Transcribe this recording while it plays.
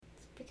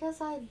because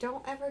I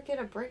don't ever get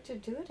a break to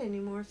do it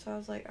anymore, so I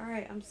was like,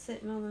 alright, I'm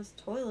sitting on this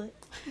toilet.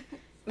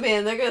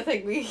 Man, they're gonna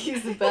think we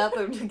use the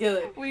bathroom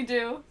together. We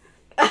do.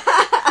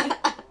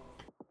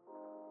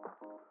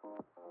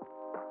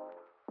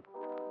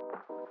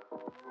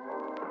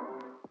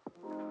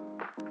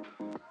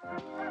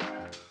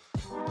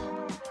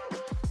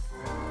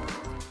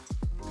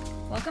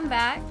 Welcome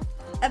back.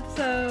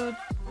 Episode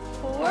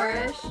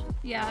 4-ish?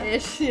 Yeah.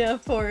 Ish, yeah,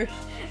 4-ish.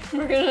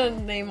 We're gonna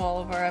name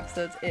all of our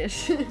episodes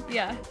ish.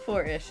 Yeah.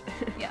 4-ish.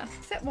 Yeah.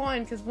 Except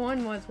 1, because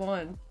 1 was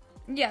 1.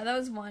 Yeah, that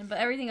was 1, but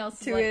everything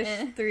else is 2-ish,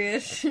 like, eh.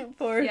 3-ish,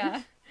 4-ish.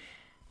 Yeah.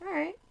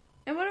 Alright.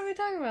 And what are we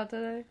talking about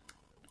today?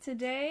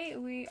 Today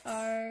we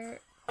are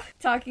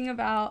talking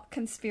about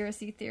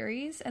conspiracy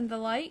theories and the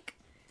like.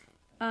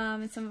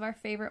 And some of our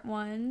favorite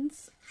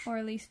ones,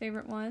 or least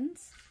favorite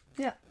ones.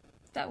 Yeah.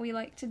 That we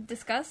like to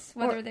discuss,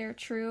 whether they're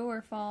true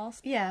or false.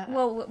 Yeah.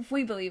 Well, if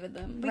we believe in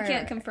them. We can't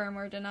right. confirm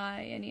or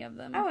deny any of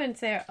them. I wouldn't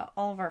say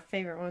all of our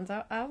favorite ones.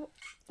 Let's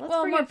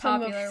bring more up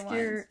some popular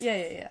obscure, ones.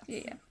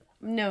 Yeah.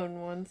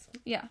 Known ones.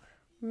 Yeah.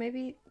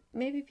 Maybe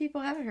people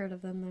haven't heard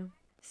of them, though.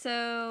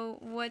 So,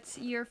 what's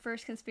your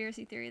first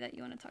conspiracy theory that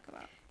you want to talk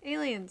about?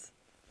 Aliens.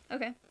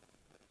 Okay.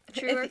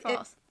 True or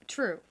false?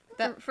 True.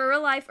 For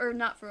real life or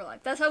not for real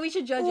life? That's how we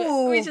should judge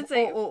it. We should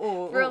say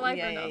for real life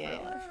or not for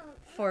real life.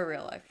 For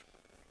real life.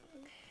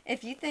 I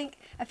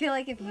feel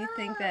like if you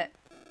think that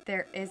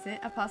there isn't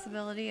a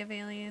possibility of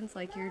aliens,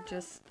 like, you're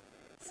just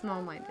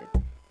small-minded.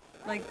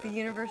 Like, the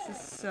universe is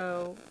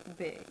so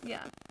big.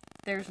 Yeah.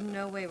 There's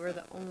no way we're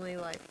the only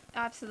life.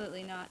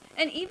 Absolutely not.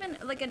 And even,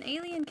 like, an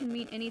alien can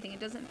mean anything.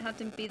 It doesn't have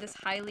to be this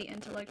highly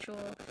intellectual,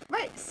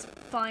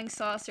 flying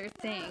saucer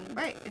thing.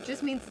 Right. It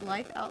just means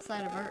life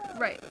outside of Earth.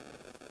 Right.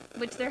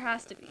 Which there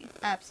has to be.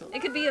 Absolutely.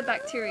 It could be a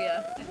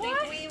bacteria. I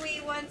think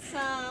Wee wants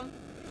some.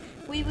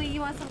 Wee, you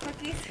want some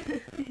cookies?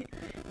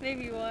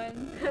 Maybe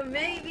one.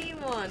 Maybe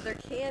one. They're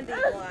candy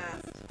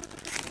blast.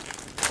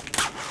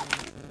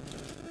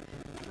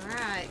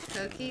 Alright,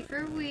 cookie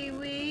for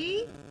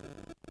Wee.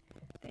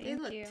 They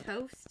look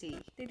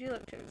toasty. They do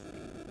look toasty.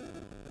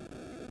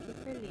 Cookie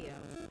for Leo.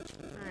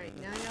 Alright,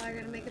 now y'all are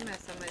gonna make a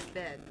mess on my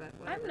bed, but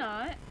whatever. I'm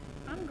not.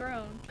 I'm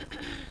grown.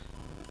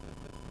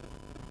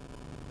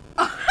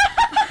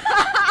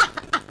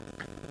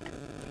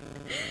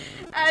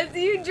 As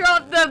you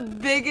drop the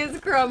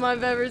biggest crumb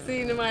I've ever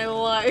seen in my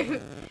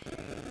life.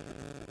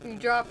 You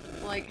dropped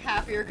like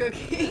half your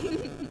cookie.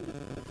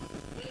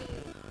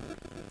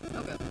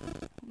 Okay.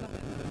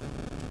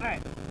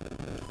 Alright.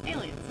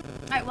 Aliens.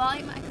 Alright, while I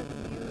eat my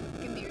cookie, you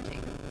give me your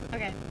take.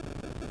 Okay.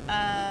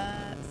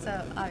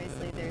 So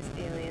obviously there's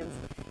aliens.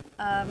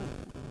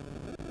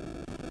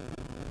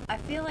 I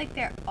feel like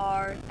there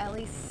are at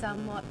least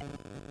somewhat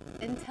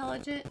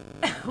intelligent.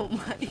 Oh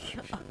my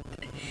god.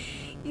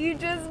 You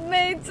just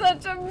made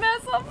such a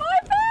mess on my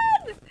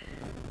bed!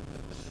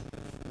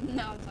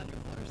 No, it's on your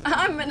floor.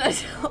 I'm an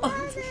adult.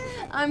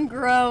 I'm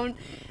grown.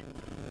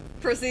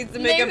 Proceeds to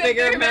make a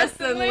bigger mess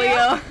than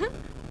Leo.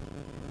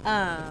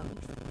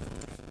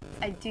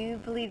 I do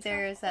believe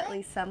there is at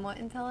least somewhat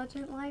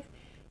intelligent life.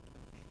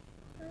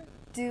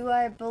 Do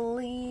I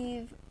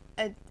believe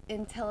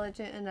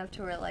intelligent enough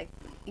to where, like,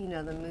 you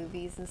know, the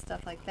movies and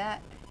stuff like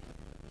that?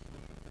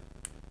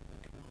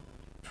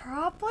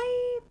 Probably,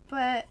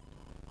 but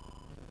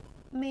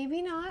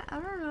maybe not. I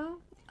don't know.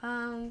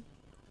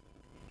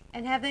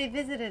 And have they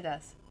visited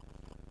us?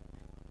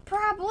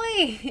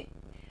 Probably.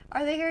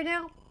 Are they here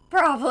now?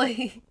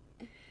 Probably.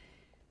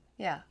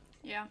 Yeah.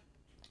 Yeah.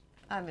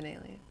 I'm an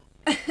alien.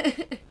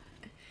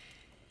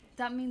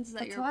 That means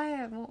that That's why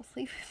I won't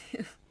sleep with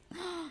you.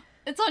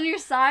 It's on your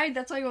side.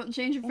 That's why you won't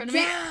change in front of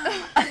me.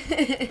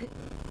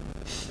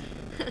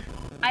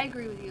 I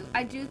agree with you.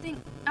 I do think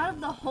out of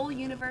the whole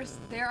universe,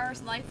 there are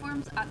life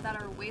forms that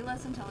are way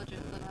less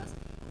intelligent than us.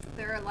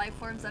 There are life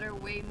forms that are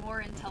way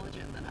more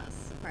intelligent than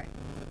us. Right.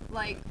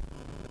 Like,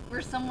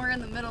 we're somewhere in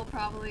the middle,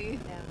 probably.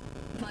 Yeah.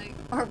 Like,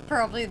 or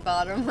probably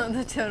bottom of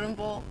the totem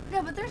pole.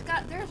 Yeah, but there's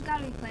got to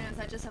be planets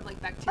that just have like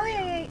bacteria. Oh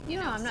yeah. You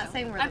know, I'm not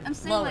saying we're I'm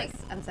saying lowest.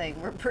 I'm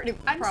saying we're pretty.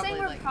 I'm saying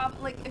we're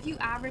like if you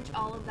average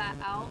all of that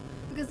out,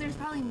 because there's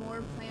probably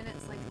more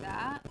planets like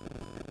that,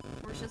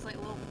 where it's just like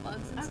little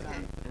bugs and stuff.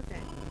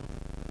 Okay.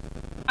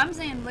 I'm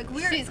saying like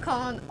She's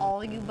calling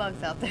all you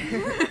bugs out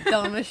there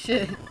dumb as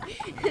shit.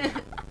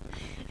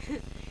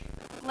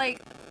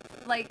 like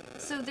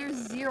so there's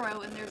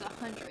 0 and there's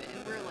 100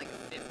 and we're like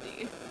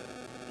 50.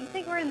 You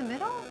think we're in the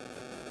middle?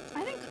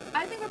 I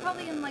think we're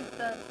probably in like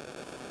the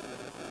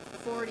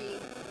 40%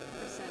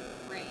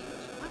 range.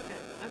 Okay.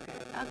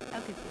 I'll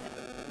give you that.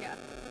 Yeah.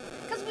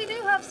 Because we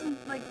do have some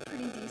like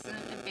pretty decent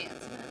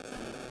advancements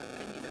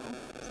in you know,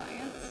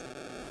 science.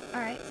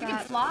 Alright, so we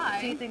can fly.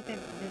 Do you think they've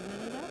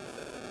visited us?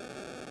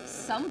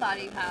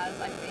 Somebody has,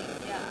 I think,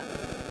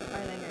 yeah.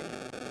 Are they here?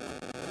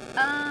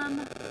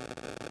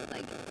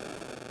 Like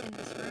in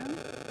this room?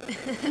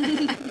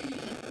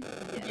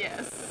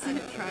 Yes. I'm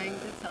trying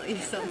to tell you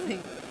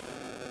something.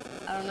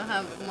 I don't know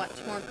how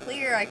much more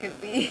clear I could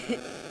be.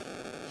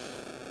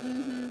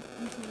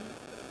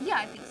 Yeah,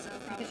 I think so, I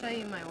probably. can show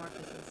you my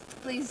orifices.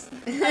 Please.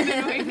 I've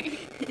been waiting.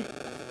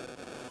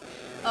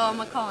 Oh, I'm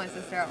gonna call my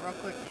sister out real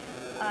quick.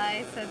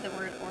 I said the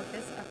word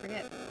orifice. I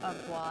forget of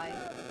why.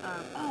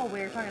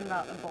 We were talking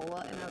about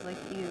Ebola, and I was like,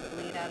 you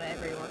bleed out of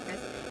every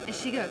orifice. And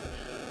she goes,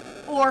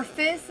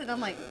 orifice? And I'm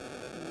like,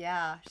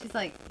 yeah. She's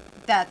like,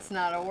 that's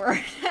not a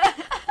word.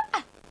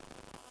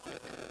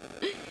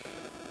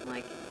 I'm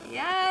like,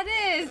 yeah,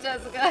 it is,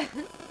 Jessica.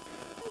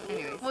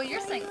 Anyways. Well, you're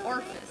saying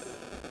orifice.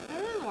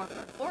 It is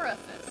orifice.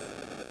 Orifice.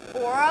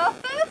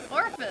 Orifice?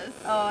 Orifice.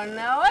 Oh,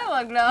 no, I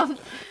looked up.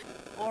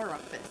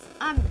 Orifice.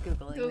 I'm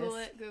Googling Google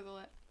this. it. Google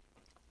it.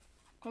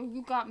 Oh,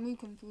 you got me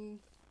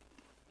confused.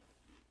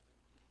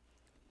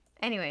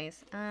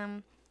 Anyways,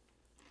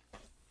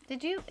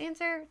 did you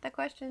answer the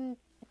question?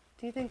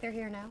 Do you think they're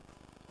here now?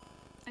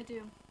 I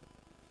do.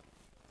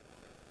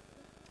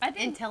 I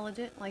think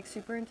Intelligent, like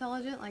super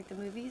intelligent, like the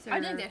movies? Or...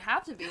 I think they'd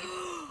have to be.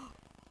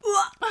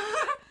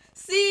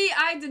 See,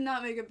 I did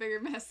not make a bigger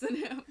mess than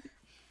him.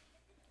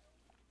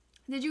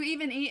 Did you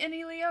even eat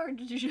any, Leo, or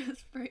did you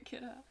just break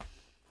it up?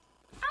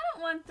 I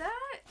don't want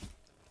that.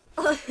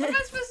 What am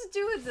I supposed to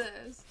do with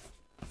this?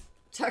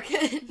 Chuck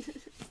it.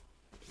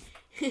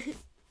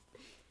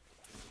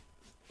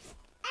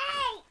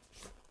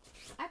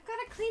 I've got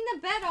to clean the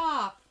bed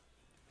off.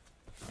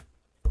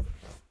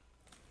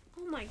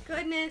 Oh my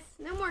goodness.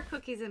 No more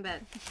cookies in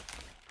bed.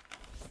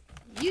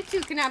 You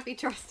two cannot be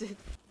trusted.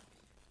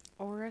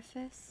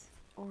 Orifice.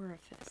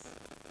 Orifice.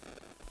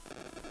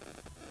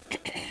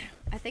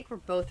 I think we're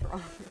both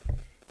wrong.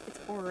 It's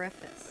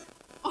orifice.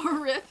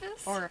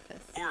 Orifice?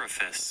 Orifice.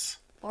 Orifice.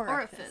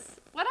 Orifice.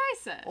 What'd I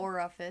say?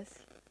 Orifice.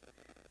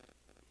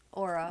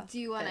 Aura. Do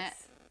you want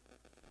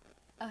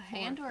a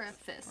hand or a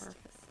fist?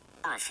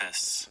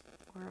 Orifice.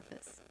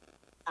 Orifice.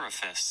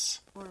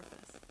 Orifice.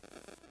 Orifice.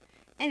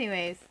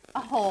 Anyways,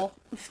 a hole.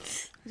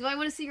 Do I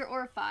want to see your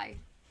orify?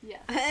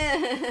 Yes.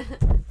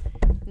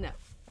 No.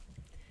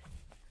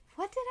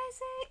 What did I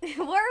say?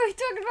 What are we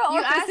talking about? You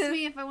Orifices? asked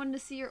me if I wanted to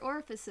see your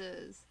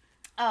orifices.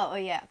 Oh,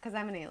 yeah, because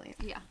I'm an alien.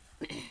 Yeah.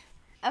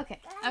 Okay.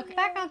 Okay.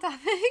 Back on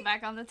topic.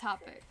 Back on the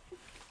topic.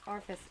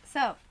 Orifice.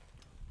 So.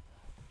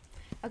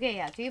 Okay,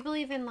 yeah. Do you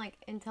believe in, like,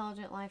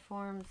 intelligent life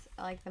forms,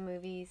 like the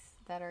movies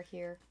that are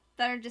here?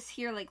 That are just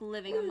here, like,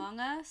 living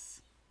among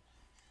us?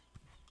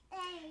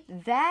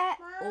 That,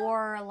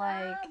 or,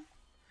 like,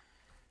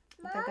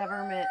 the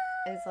government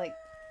is, like,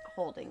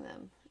 holding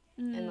them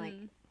in, like,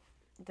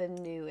 the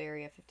new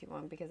Area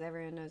 51, because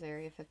everyone knows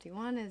Area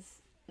 51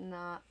 is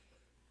not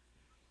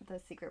the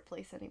secret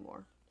place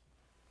anymore.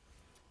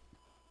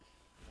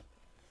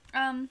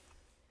 I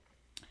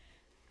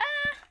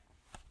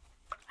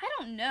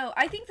don't know.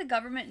 I think the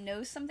government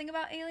knows something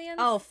about aliens.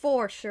 Oh,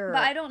 for sure.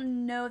 But I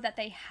don't know that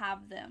they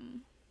have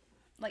them.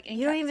 Like, in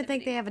You don't even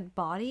think captivity. they have a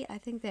body? I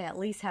think they at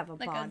least have a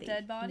Like a body.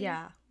 dead body?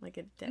 Yeah, like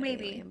a dead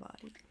Maybe. alien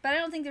body. But I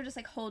don't think they're just,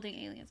 like, holding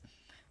aliens.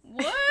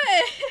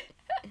 What?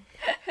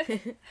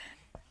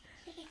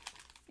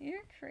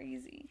 You're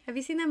crazy. Have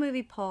you seen that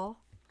movie, Paul?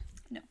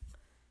 No.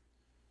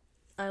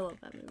 I love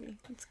that movie.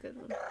 It's a good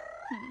one.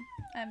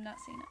 I have not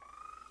seen it.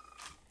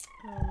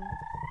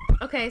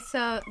 Okay,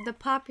 so the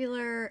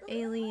popular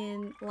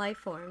alien life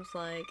forms,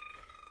 like...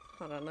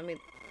 Hold on,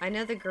 I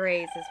know the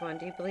Greys is one.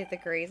 Do you believe the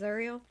Greys are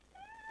real?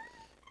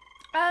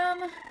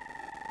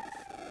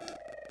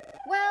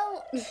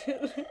 Well...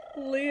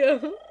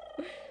 Leo.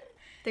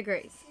 The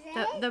Greys.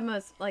 The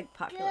most, like,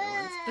 popular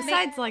ones.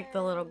 Besides, like,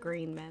 the little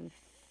green men.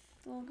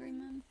 The little green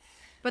man?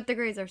 But the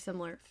Greys are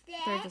similar.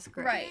 They're just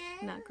gray. Right.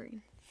 Not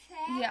green.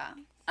 Yeah.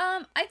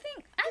 I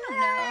don't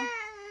know.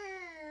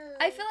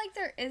 I feel like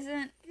there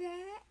isn't...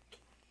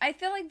 I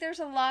feel like there's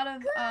a lot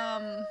of,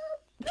 I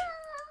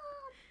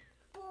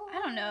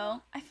don't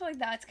know. I feel like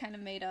that's kind of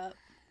made up.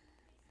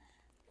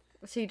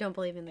 So you don't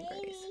believe in the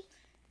Greys?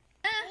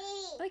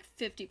 Like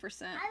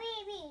 50%.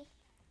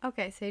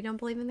 Okay, so you don't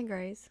believe in the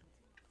Greys.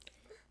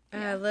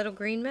 Yeah. Little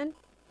green men?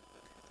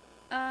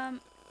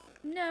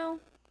 No.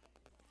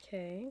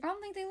 Okay. I don't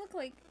think they look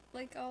like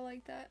all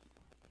like that.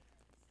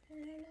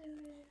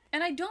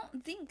 And I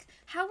don't think,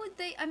 how would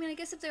they, I mean, I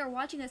guess if they were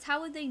watching this,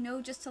 how would they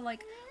know just to,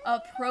 like,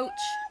 approach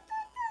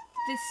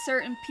this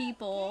certain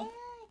people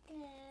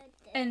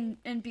and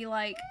be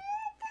like,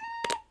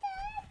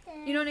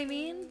 you know what I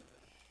mean?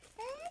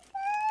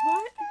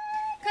 What?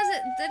 Because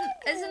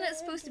isn't it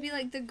supposed to be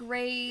like the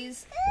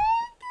Greys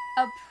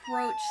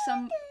approach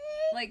some,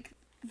 like,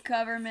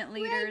 government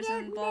leaders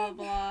and blah,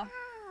 blah, blah,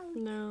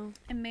 No.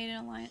 and made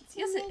an alliance?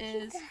 Yes, it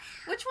is.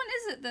 Which one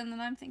is it then that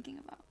I'm thinking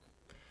about?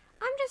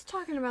 I'm just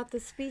talking about the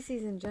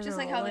species in general. Just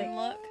like how they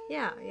look?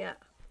 Yeah, yeah.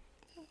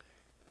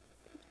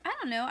 I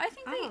don't know. I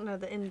think I don't know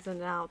the ins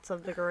and outs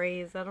of the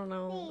Greys. I don't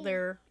know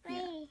their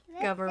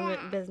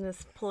government,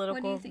 business,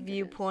 political think it is?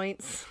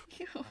 viewpoints.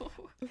 Ew.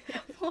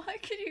 Why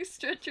could you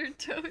stretch your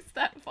toes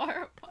that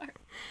far apart?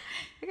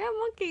 I got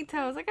monkey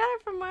toes. I got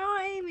it from my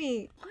Aunt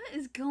Amy. What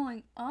is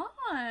going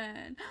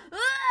on?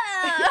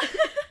 Ah!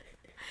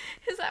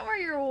 Is that where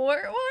your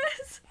wart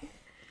was?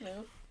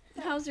 No.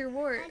 How's your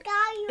wart?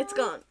 It's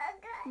gone.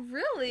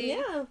 Really?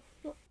 Yeah.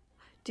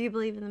 Do you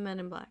believe in the Men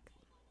in Black?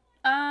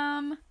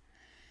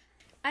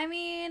 I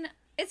mean,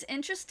 it's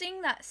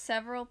interesting that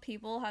several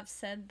people have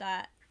said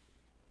that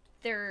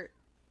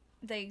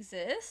they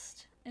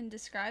exist and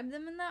describe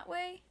them in that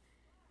way.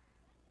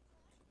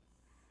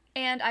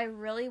 And I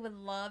really would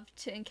love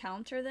to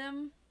encounter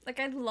them. Like,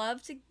 I'd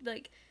love to,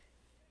 like,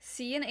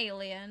 see an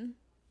alien,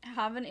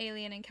 have an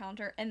alien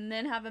encounter, and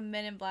then have a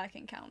Men in Black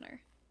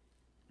encounter.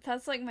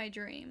 That's, like, my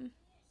dream.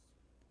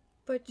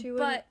 But you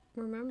wouldn't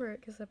remember it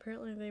because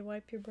apparently they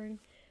wipe your brain.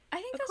 I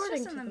think that's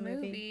According just in to the the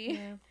movie. movie.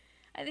 Yeah.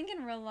 I think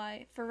in real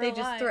life, They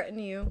just threaten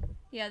you.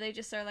 Yeah, they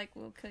just are like,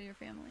 we'll kill your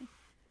family.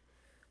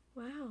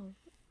 Wow.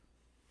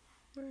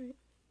 Right.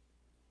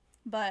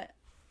 But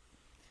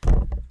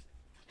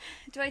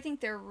do I think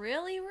they're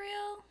really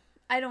real?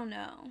 I don't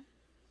know.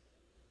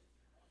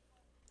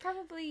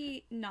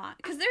 Probably not,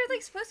 because they're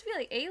like supposed to be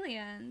like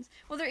aliens.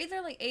 Well, they're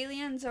either like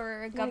aliens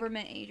or a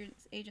government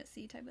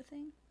agency type of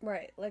thing.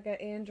 Right, like an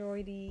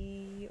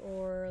androidy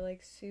or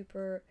like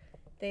super.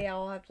 They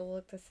all have to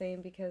look the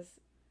same because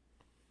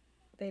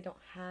they don't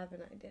have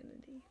an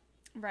identity.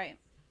 Right.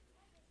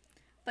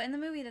 But in the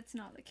movie, that's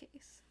not the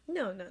case.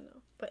 No.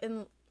 But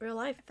in real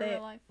life, they're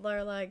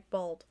like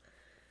bald.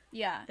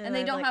 Yeah, and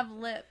they don't like, have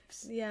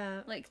lips.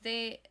 Yeah. Like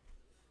they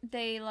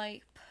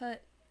like put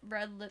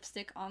red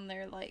lipstick on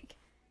their like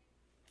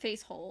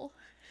face hole.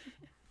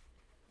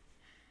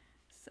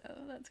 So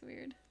that's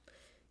weird.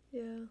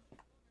 Yeah.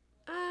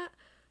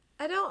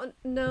 I don't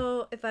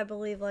know if I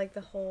believe like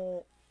the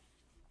whole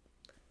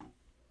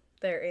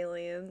they're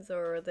aliens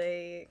or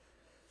they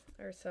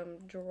are some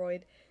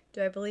droid.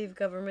 Do I believe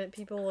government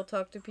people will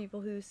talk to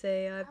people who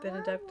say I've been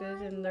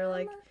abducted and they're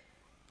like,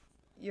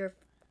 you're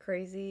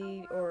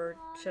crazy or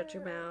shut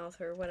your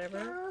mouth or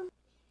whatever?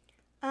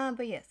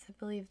 But yes, I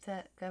believe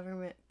that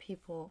government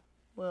people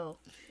will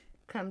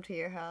come to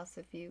your house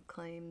if you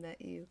claim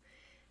that you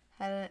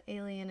had an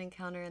alien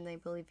encounter and they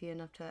believe you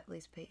enough to at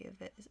least pay you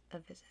a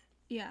visit.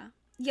 Yeah.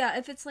 Yeah,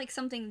 if it's like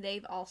something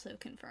they've also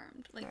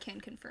confirmed, like Right.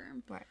 can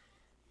confirm. Right.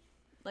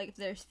 Like if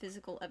there's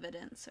physical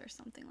evidence or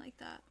something like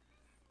that.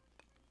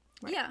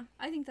 Right. Yeah,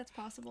 I think that's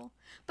possible.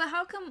 But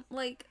how come,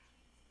 like,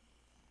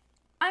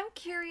 I'm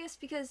curious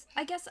because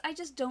I guess I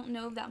just don't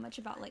know that much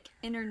about, like,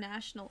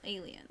 international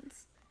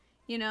aliens.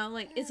 You know,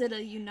 like, is it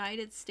a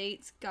United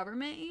States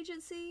government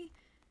agency?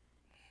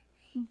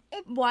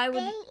 Why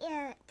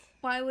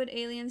would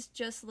aliens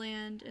just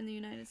land in the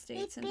United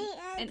States?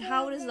 And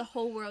how does the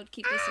whole world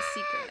keep this a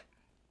secret?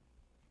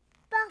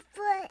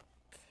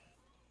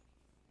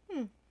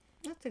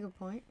 That's a good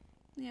point.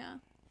 Yeah.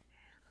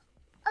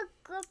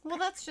 Well,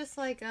 that's just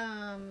like,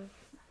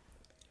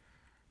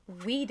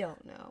 we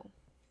don't know.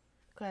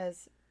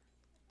 Because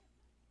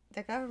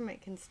the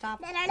government can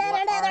stop what our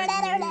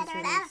news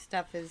release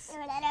stuff is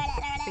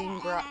being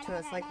brought to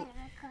us. Like,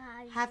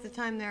 half the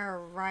time there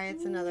are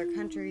riots in other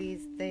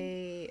countries,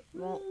 they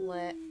won't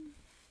let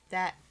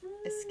that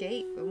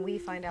escape. And we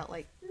find out,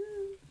 like,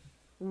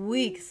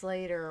 weeks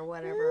later or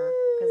whatever,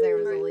 because there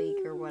was a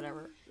leak or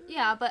whatever.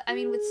 Yeah, but, I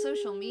mean, with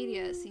social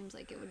media, it seems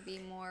like it would be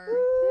more...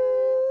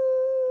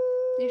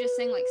 You're just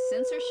saying, like,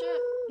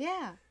 censorship?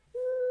 Yeah.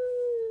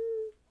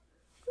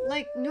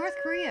 Like, North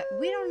Korea,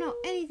 we don't know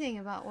anything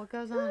about what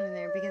goes on in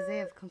there because they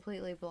have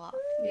completely blocked.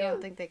 You Yeah.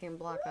 don't think they can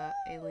block a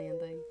alien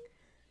thing.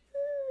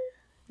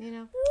 You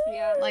know?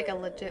 Yeah. Like a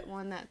legit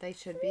one that they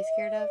should be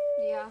scared of.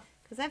 Yeah.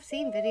 Because I've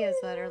seen videos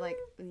that are like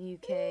the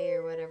UK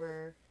or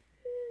whatever.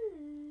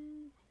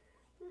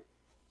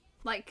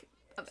 Like,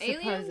 of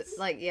aliens?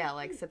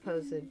 Like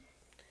supposed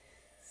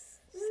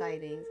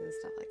sightings and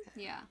stuff like that.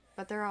 Yeah.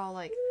 But they're all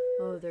like,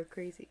 oh, they're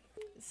crazy.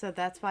 So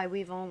that's why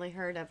we've only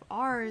heard of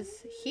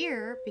ours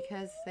here,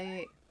 because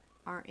they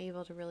aren't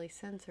able to really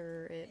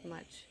censor it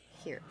much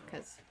here,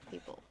 because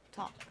people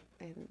talk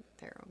in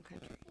their own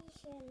country.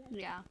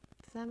 Yeah.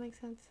 Does that make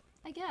sense?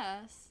 I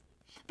guess.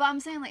 But I'm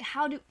saying, like,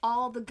 how do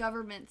all the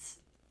governments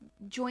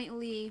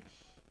jointly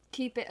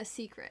keep it a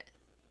secret?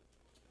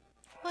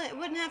 Well, it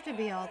wouldn't have to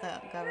be all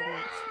the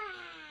governments.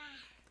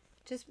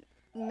 Just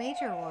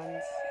major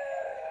ones.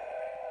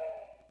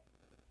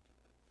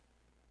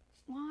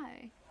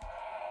 Why?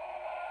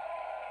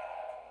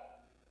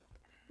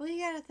 Well, you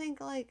gotta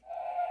think, like,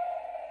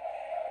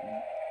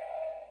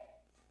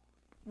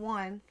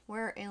 one,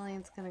 where are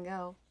aliens gonna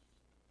go?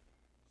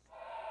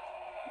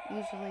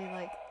 Usually,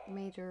 like,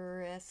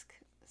 major-esque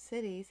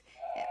cities.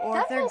 Or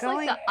That if they're feels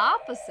going, like the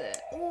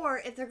opposite. or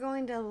if they're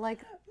going to, like,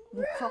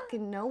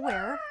 fucking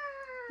nowhere.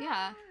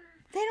 Yeah.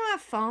 They don't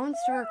have phones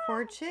to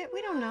record shit.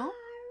 We don't know.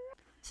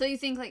 So you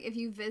think, like, if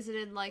you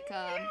visited, like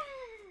a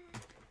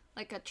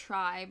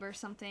tribe or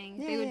something,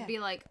 they would be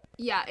like,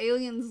 yeah,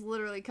 aliens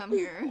literally come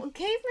here. Well,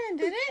 cavemen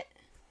did it.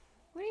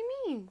 What do you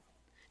mean?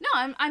 No,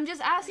 I'm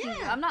just asking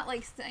you. I'm not,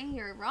 like, saying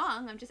you're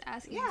wrong. I'm just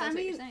asking you if that's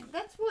what you're saying.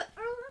 That's what...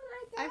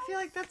 I feel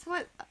like that's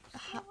what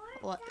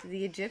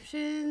the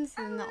Egyptians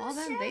and all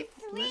them, they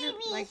literally,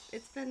 like,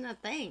 it's been a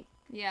thing.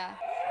 Yeah.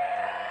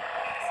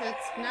 So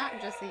it's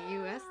not just a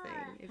U.S.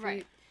 thing. If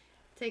you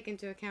take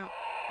into account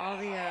all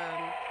the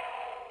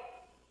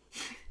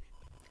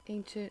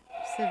ancient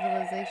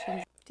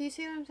civilizations. Do you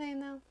see what I'm saying,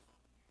 though?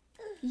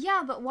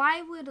 Yeah, but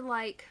why would,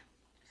 like,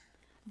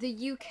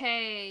 the UK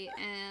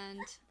and...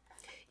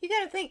 You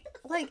gotta think,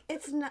 like,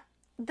 it's not...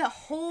 the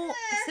whole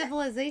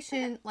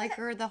civilization, like,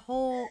 or the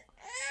whole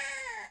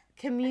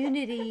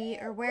community,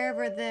 or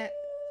wherever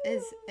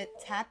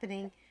it's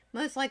happening,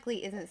 most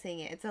likely isn't seeing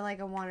it. It's like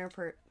a 1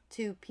 or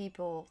 2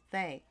 people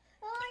thing.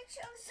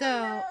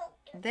 So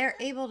they're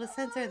able to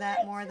censor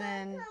that more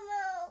than...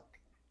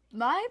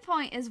 My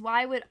point is,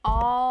 why would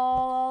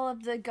all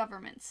of the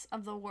governments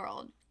of the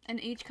world in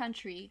each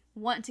country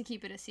want to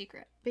keep it a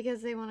secret?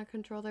 Because they want to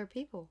control their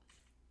people.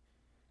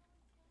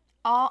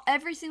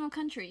 Every single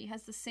country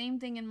has the same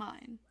thing in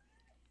mind.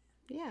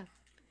 Yeah.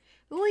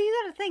 Well,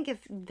 you gotta think,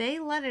 if they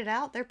let it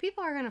out, their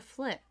people are gonna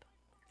flip.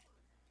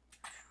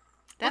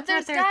 That's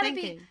what they're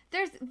thinking.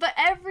 But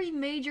every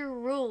major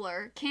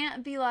ruler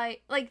can't be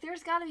like,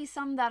 there's gotta be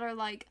some that are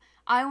like,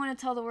 I want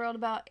to tell the world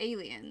about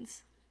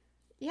aliens.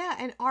 Yeah,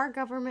 and our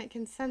government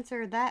can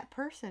censor that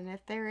person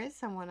if there is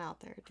someone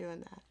out there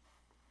doing that.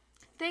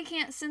 They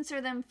can't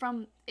censor them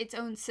from its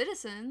own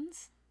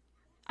citizens.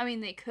 I mean,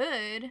 they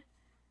could.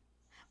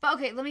 But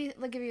okay, let me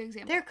give you an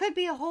example. There could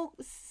be a whole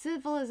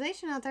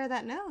civilization out there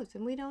that knows,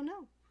 and we don't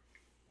know.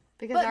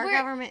 Because our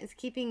government is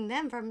keeping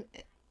them from...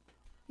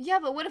 Yeah,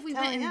 but what if we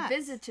went and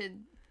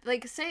visited...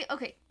 Like, say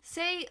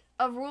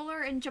a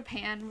ruler in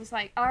Japan was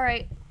like,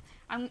 alright,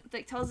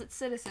 tells its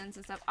citizens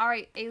and stuff,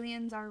 alright,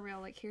 aliens are real,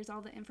 like, here's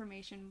all the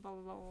information, blah,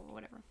 blah, blah, blah,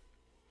 whatever.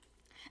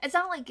 It's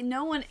not like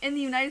no one in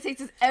the United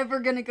States is ever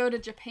gonna go to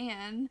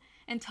Japan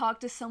and talk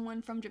to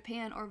someone from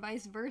Japan, or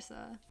vice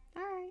versa.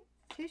 Alright,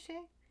 touche.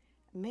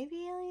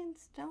 Maybe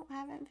aliens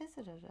haven't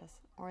visited us,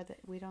 or that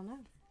we don't know.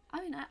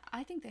 I mean,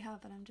 I think they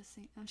have, but I'm just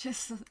saying.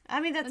 I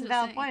mean, that's a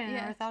valid point. I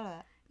never thought of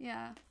that.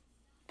 Yeah.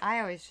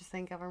 I always just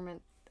think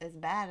government is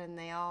bad and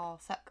they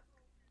all suck.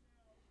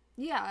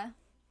 Yeah.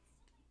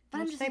 But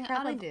I'm just saying,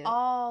 out of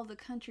all the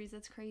countries,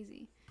 that's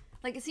crazy.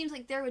 Like, it seems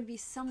like there would be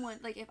someone,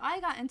 like, if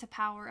I got into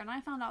power and I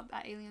found out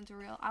that aliens are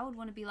real, I would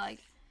want to be like,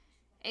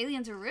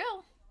 aliens are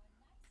real?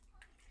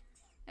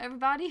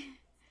 Everybody?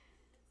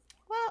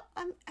 Well,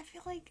 I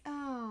feel like,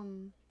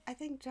 I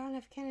think John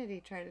F.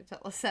 Kennedy tried to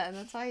tell us that, and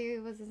that's why he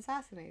was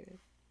assassinated.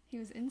 He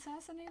was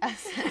assassinated?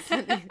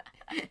 Assassinated.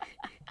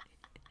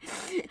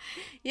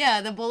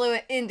 Yeah, the bullet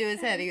went into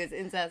his head. He was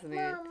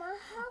assassinated. Mama,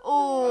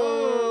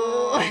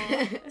 oh.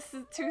 This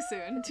is too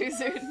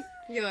soon.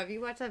 Yo, have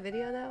you watched that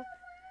video, though?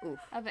 Oof.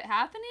 Of it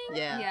happening?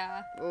 Yeah.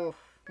 Yeah. Oof.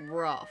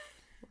 Rough.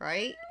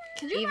 Right?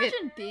 Can you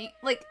imagine being,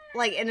 like,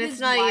 and his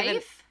it's not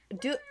wife?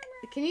 even...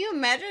 Can you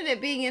imagine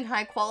it being in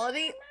high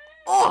quality?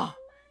 Oh!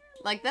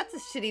 Like, that's a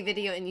shitty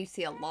video, and you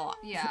see a lot.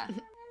 Yeah.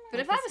 But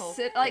if I was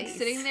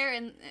sitting there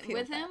and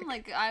with him,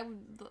 like, I would...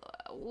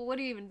 What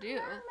do you even do?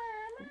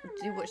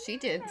 Do what she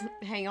did.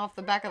 Hang off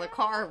the back of the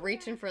car,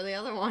 reaching for the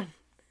other one.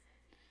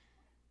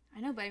 I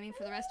know, but I mean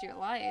for the rest of your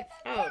life.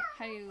 Oh.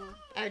 How do you...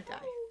 I'd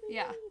die.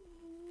 Yeah.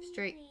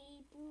 Straight.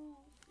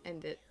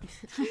 End it.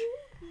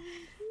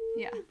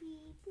 Yeah.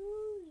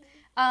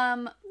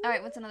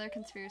 Alright, what's another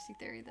conspiracy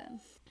theory then?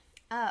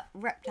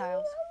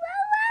 Reptiles.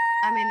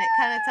 I mean, it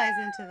kind of ties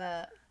into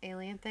the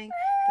alien thing,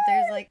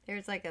 but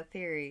there's a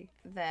theory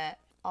that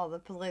all the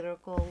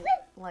political,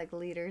 like,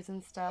 leaders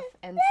and stuff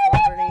and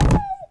celebrities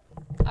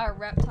are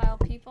reptile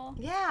people?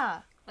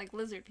 Yeah. Like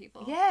lizard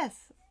people?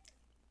 Yes.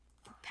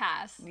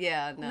 Pass.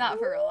 Yeah, no. Not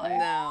for real life.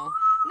 No.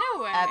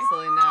 No way.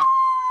 Absolutely not.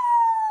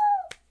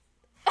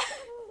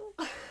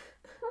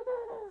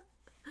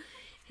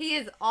 He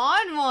is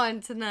on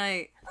one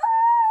tonight.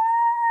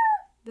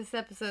 This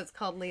episode's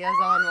called Leo's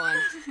on one.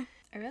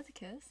 Are we about to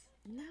kiss?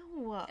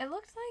 No. It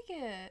looked like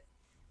it.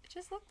 It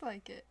just looked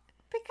like it.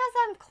 Because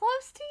I'm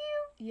close to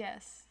you?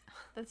 Yes.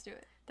 Let's do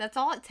it. That's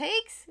all it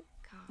takes?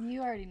 God.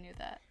 You already knew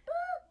that.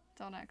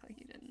 Don't act like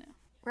you didn't know.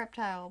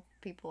 Reptile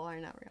people are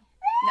not real.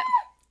 No.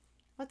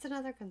 What's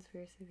another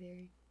conspiracy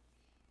theory?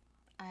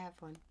 I have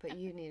one, but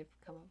you need to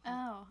come up with one.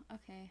 Oh,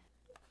 okay.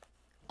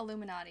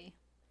 Illuminati.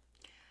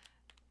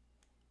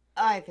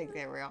 I think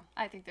they're real.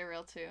 I think they're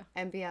real too.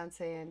 And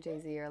Beyonce and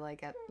Jay-Z are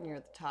like near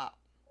the top.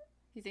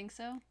 You think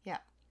so? Yeah.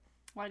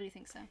 Why do you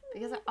think so?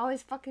 Because they're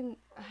always fucking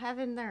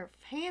having their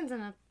hands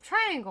in a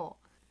triangle.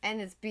 And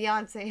it's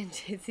Beyonce and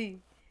Jay-Z.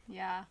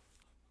 Yeah.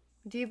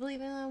 Do you believe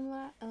in them?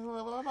 I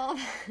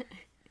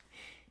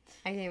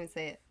can't even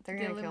say it. They're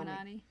gonna kill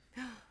me.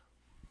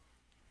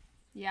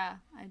 Yeah,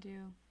 I do.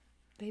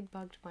 They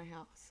bugged my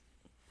house.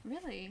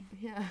 Really?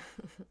 Yeah.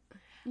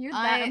 You're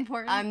that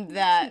important? I'm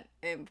that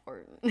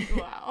important.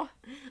 Wow.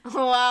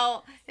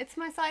 Well, it's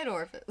my side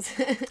orifice.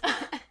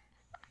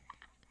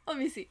 Let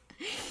me see.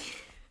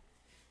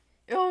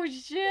 Oh,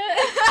 shit.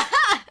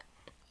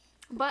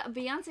 But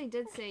Beyonce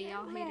did say,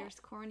 y'all haters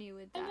corny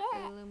with that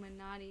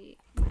Illuminati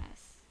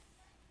mess.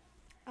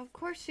 Of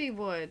course she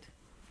would.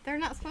 They're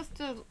not supposed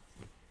to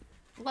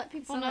let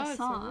people know it's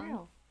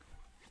real.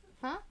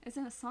 Huh? It's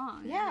in a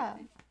song. Yeah.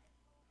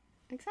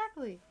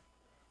 Exactly.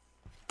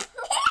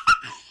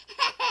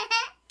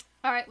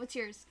 Alright, what's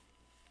yours?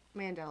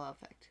 Mandela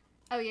effect.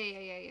 Oh,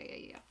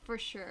 yeah. For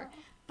sure.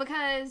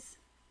 Because,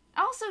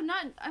 also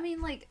not, I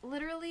mean, like,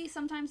 literally,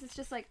 sometimes it's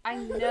just like, I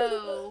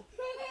know.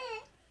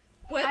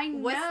 What's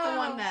the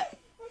one that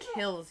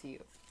kills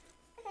you?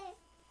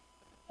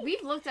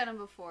 We've looked at them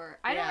before.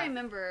 I Yeah. don't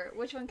remember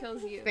which one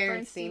kills you.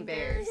 Berenstein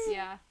Bears.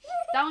 Yeah.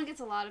 That one gets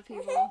a lot of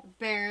people.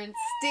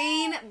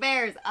 Berenstein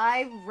Bears.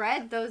 I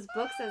read those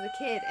books as a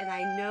kid, and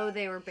I know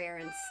they were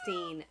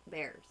Berenstein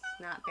Bears,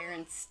 not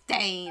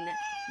Berenstain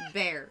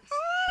Bears.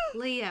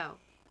 Leo,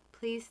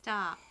 please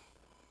stop.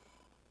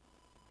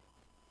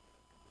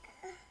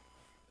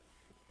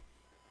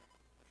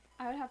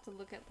 I would have to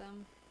look at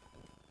them.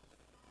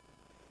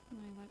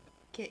 Let me look.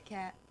 Kit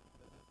Kat.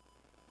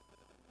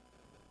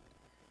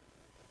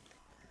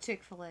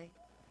 Chick-fil-A.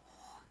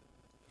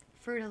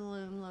 Fruit of the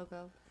Loom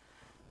logo.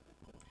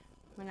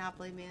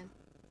 Monopoly Man.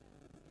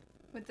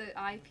 With the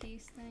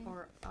eyepiece thing.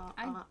 Or,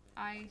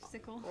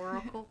 Icicle.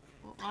 Oracle.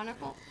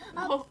 Monocle.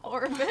 Oh,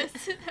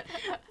 Orbis.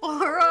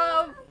 Or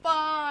a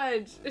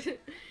fudge.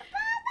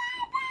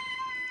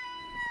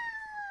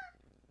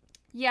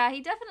 Yeah,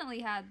 he definitely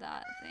had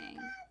that thing.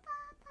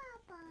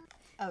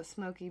 Oh,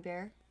 Smokey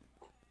Bear.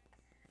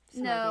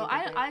 No,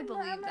 Smokey the Bear. I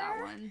believe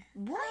that one.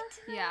 What?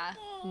 Yeah,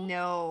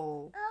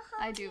 No.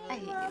 I do I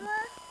believe hate you. you.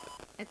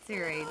 It's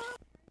your age.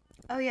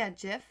 Oh yeah,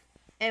 Jif.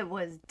 It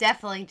was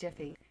definitely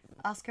Jiffy.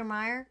 Oscar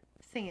Mayer,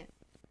 sing it.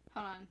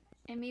 Hold on.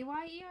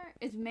 M-E-Y-E-R?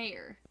 It's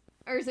Mayer.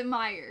 Or is it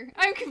Meyer?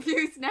 I'm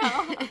confused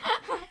now.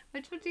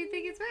 Which one do you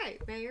think is right,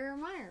 Mayer or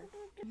Meyer?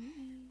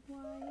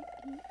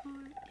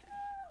 M-E-Y-E-R.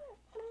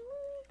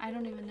 I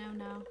don't even know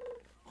now.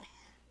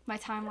 My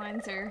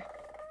timelines are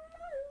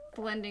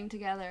blending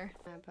together.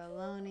 My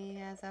baloney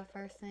has a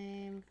first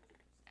name.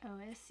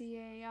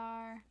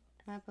 O-S-C-A-R.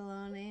 My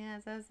baloney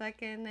has a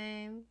second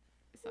name.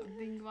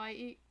 Something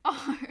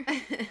Y-E-R.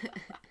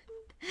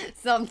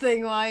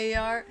 Something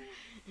Y-E-R.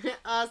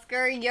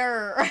 Oscar,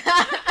 you're.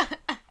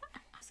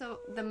 So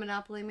the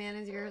Monopoly Man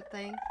is your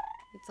thing?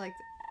 It's like,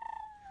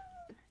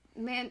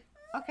 man.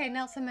 Okay,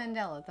 Nelson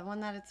Mandela, the one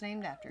that it's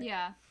named after.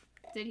 Yeah.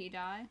 Did he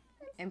die?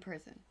 In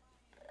prison.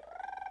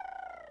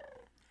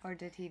 Or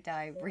did he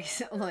die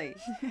recently?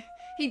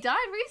 He died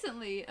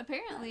recently,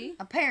 apparently.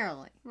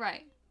 Apparently.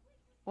 Right.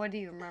 What do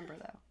you remember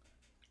though?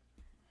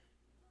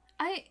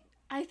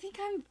 I think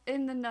I'm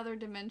in another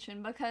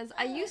dimension because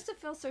I used to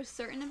feel so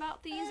certain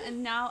about these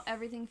and now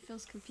everything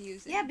feels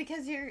confusing. Yeah,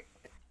 because you're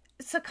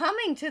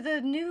succumbing to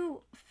the new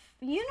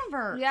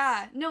universe.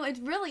 Yeah. No, it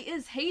really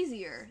is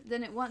hazier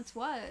than it once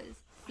was.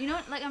 You know,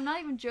 like, I'm not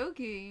even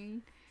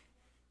joking.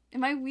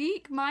 Am I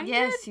weak-minded?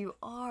 Yes, you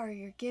are.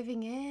 You're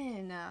giving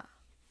in.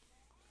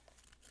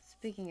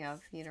 Speaking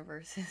of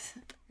universes,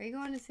 are you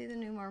going to see the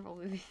new Marvel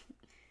movie?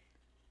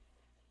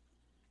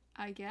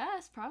 I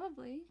guess,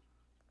 probably.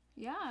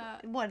 Yeah.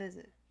 What is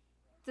it?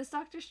 This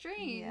Doctor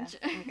Strange.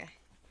 Yeah. Okay.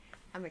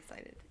 I'm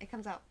excited. It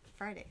comes out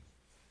Friday.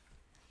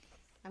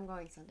 I'm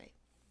going Sunday.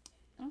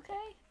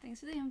 Okay. Thanks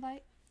for the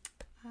invite.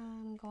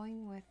 I'm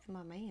going with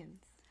my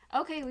mans.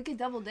 Okay, we could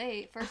double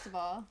date, first of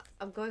all.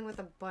 I'm going with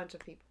a bunch of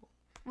people.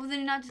 Well, then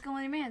you're not just going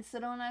with your man, so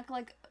don't act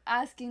like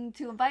asking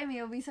to invite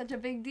me will be such a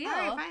big deal.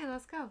 Alright, fine.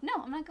 Let's go. No,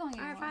 I'm not going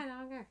anymore. Alright, fine. I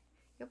don't care.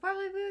 You'll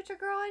probably be with your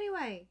girl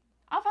anyway.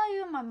 I'll probably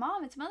be with my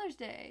mom. It's Mother's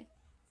Day.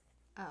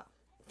 Oh.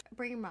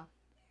 Bring your mom.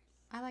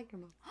 I like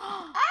your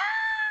mom.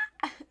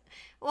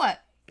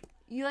 What?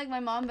 You like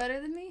my mom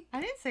better than me? I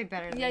didn't say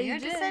better than Yeah, you I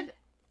just did. said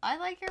I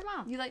like your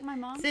mom. You like my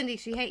mom? Cindy,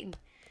 she hating.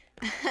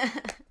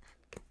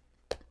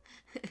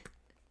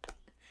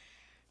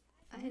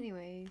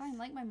 Anyways. Fine,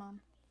 like my mom.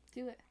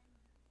 Do it.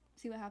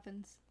 See what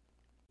happens.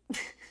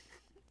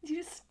 You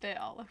just spit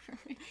all over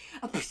me.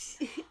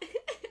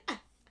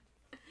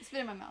 Spit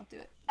in my mouth. Do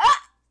it.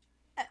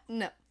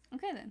 No.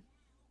 Okay then.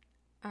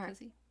 All right.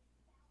 Pussy.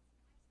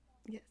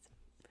 Yes.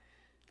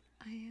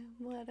 I am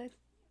what I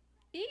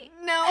Eat.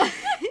 No.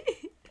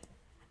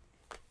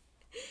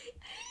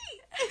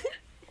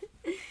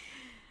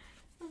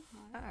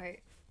 Alright.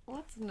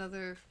 What's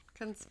another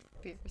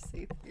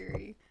conspiracy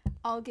theory?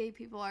 All gay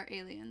people are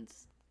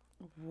aliens.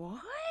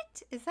 What?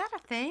 Is that a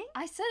thing?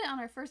 I said it on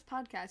our first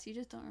podcast. You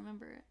just don't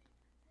remember it.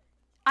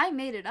 I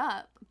made it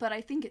up, but I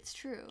think it's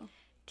true.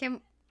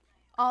 Can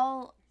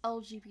All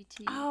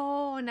LGBT.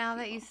 Oh, now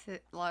that you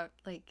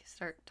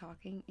start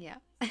talking, yeah.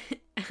 I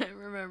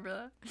remember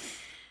that.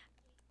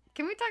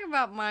 Can we talk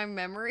about my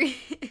memory?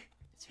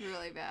 It's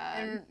really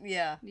bad.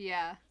 Yeah.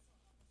 Yeah.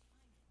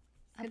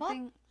 I Good bought,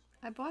 thing-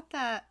 I bought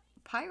that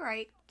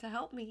pyrite to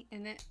help me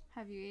in it.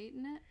 Have you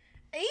eaten it?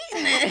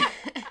 Eating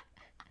it!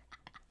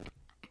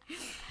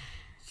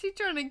 She's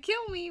trying to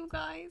kill me, you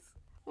guys.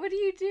 What do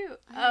you do?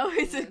 I Oh, have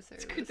it's no a,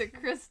 service. the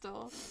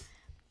crystal.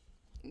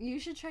 You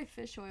should try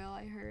fish oil,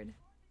 I heard.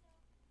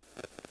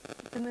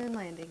 The moon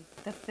landing.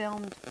 The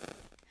filmed.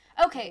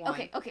 Okay,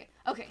 One. okay.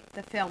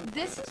 The filmed.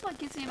 This is what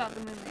gets me about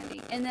the moon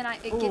landing, and then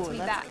it gets me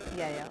back.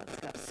 Yeah, let's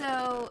go.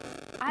 So,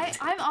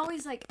 I'm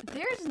always like,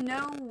 there's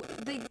no,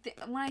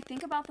 when I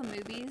think about the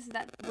movies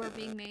that were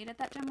being made at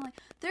that time, I'm like,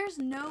 there's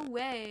no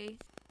way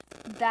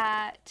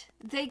that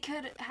they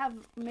could have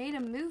made a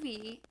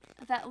movie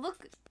that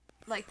looked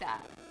like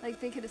that. Like,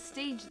 they could have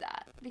staged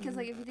that. Because,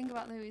 like, if you think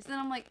about the movies, then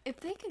I'm like, if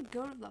they could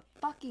go to the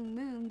fucking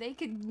moon, they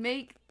could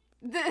make,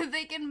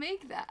 they can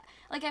make that.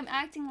 Like, I'm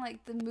acting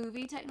like the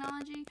movie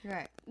technology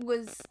Right.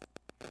 was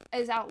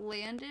is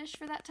outlandish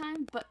for that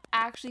time, but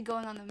actually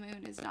going on the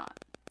moon is not.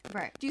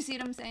 Right. Do you see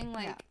what I'm saying?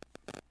 Like, Yeah.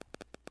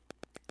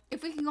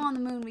 if we can go on the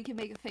moon, we can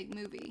make a fake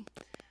movie.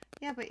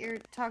 Yeah, but you're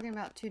talking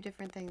about two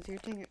different things. You're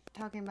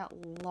talking about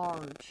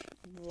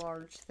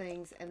large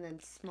things, and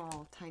then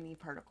small, tiny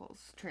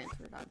particles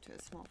transferred onto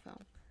a small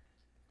film.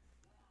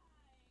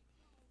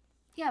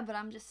 Yeah, but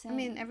I'm just saying. I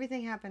mean,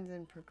 everything happens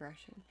in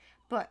progression.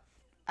 But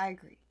I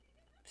agree.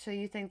 So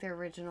you think the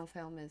original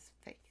film is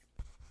fake?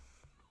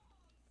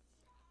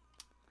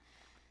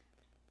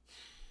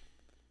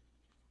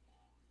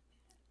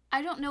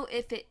 I don't know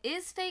if it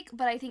is fake,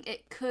 but I think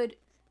it could.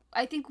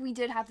 I think we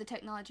did have the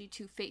technology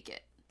to fake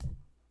it.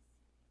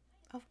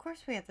 Of course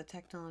we have the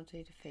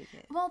technology to fake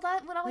it. Well,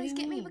 that would always do you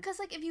get me mean? because,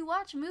 like, if you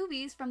watch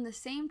movies from the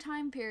same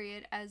time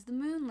period as the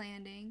moon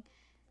landing,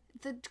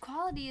 the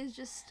quality is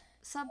just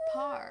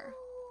subpar.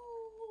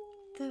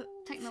 The film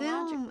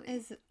Technologically.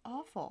 is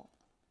awful.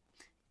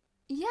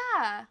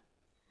 Yeah,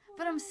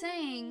 but I'm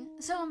saying.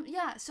 So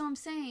I'm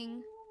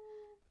saying.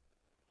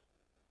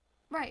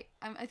 Right.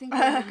 I think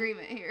we're in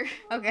agreement here.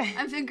 Okay.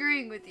 I'm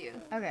agreeing with you.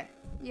 Okay.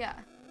 Yeah.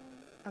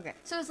 Okay.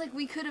 So it's like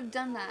we could have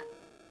done that.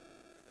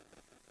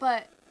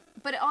 But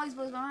it always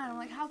blows my mind. I'm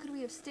like, how could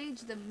we have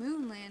staged the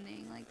moon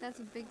landing? Like, that's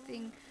a big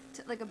thing,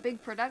 like a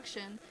big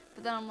production.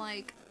 But then I'm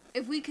like,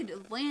 if we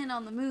could land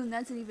on the moon,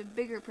 that's an even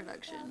bigger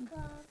production.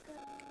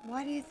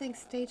 Why do you think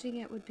staging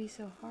it would be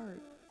so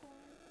hard?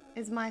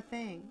 Is my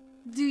thing.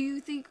 Do you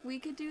think we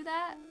could do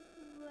that?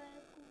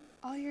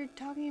 All you're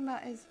talking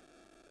about is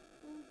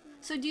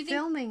So do you think...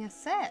 filming a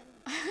set.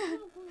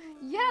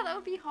 Yeah, that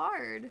would be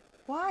hard.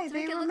 Why? To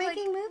They make it were look like-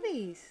 making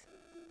movies.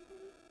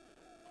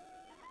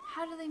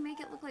 How do they make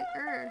it look like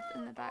Earth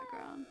in the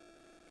background?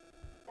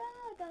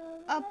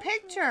 A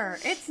picture.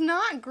 It's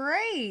not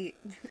great.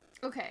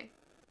 Okay.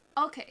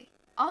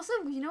 Also,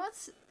 you know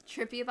what's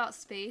trippy about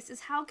space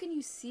is how can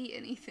you see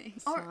anything?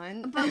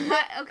 Sun. But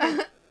what? Okay.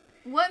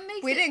 What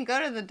makes We it... didn't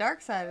go to the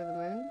dark side of the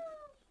moon.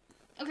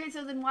 Okay,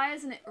 so then why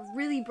isn't it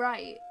really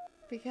bright?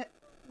 Because,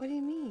 what do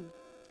you mean?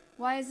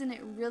 Why isn't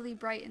it really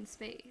bright in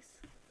space?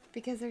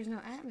 Because there's no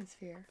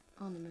atmosphere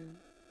on the moon.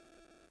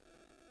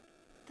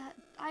 That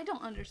I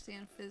don't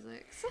understand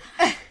physics.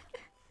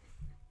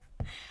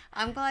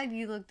 I'm glad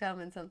you looked dumb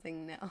in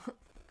something now,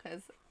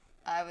 because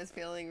I was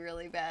feeling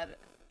really bad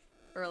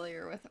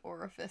earlier with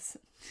orifice.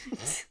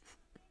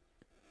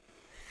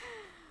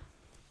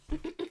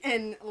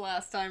 And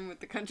last time with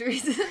the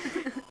countries.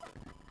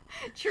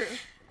 True.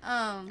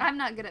 Um, I'm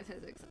not good at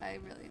physics. I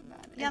really am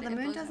bad. yeah, It- the it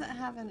moon blows my doesn't mind.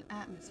 have an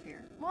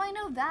atmosphere. Well, I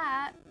know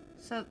that,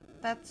 So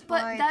that's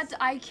but why that's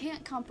I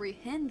can't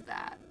comprehend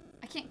that.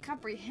 I can't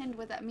comprehend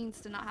what that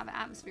means to not have an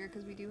atmosphere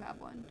because we do have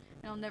one,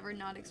 and I'll never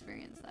not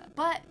experience that.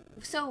 But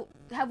so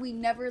have we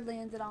never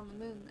landed on the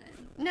moon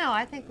then? No,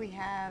 I think we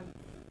have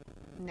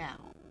now.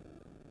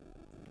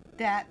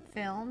 That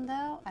film,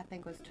 though, I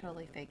think was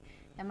totally fake.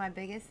 And my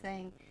biggest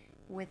thing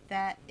with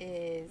that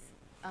is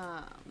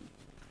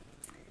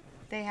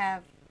they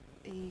have,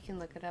 you can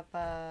look it up,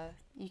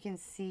 you can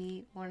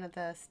see one of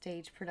the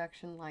stage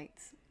production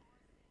lights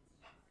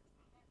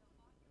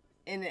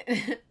in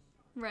it.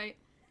 Right.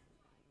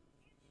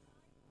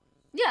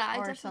 Yeah, I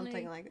or definitely.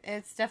 something like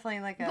it's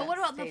definitely like a But what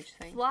about the stage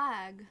thing.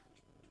 flag?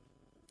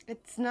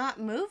 It's not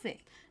moving.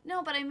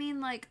 No, but I mean,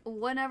 like,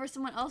 whenever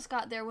someone else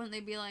got there, wouldn't they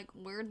be like,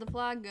 "Where'd the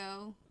flag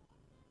go?"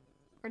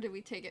 Or did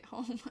we take it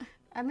home?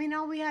 I mean,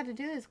 all we had to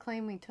do is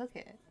claim we took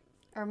it.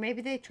 Or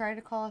maybe they tried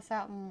to call us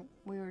out and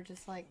we were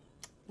just like,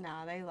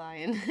 nah, they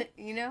lying.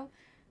 You know?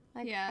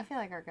 Like, Yeah. I feel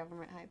like our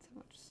government hides so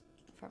much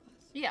from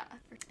us. Yeah.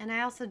 And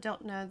I also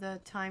don't know the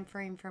time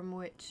frame from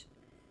which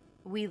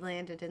we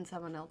landed and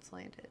someone else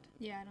landed.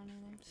 Yeah, I don't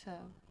either. So,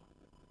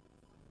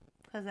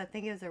 because I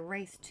think it was a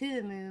race to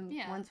the moon.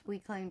 Yeah. Once we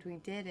claimed we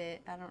did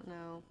it, I don't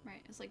know.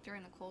 Right. It's like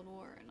during the Cold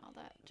War and all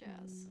that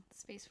jazz.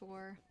 Space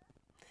War.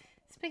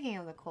 Speaking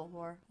of the Cold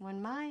War,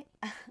 when my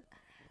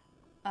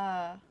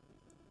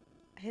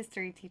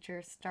history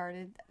teacher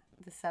started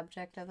the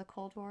subject of the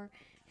Cold War,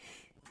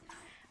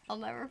 I'll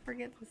never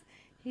forget this.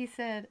 He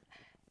said,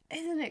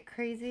 "Isn't it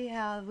crazy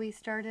how we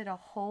started a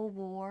whole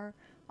war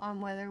on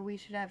whether we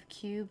should have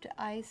cubed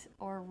ice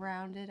or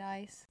rounded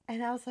ice?"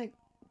 And I was like,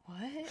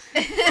 what?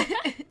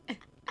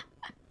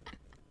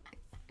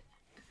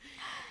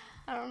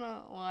 I don't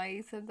know why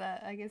he said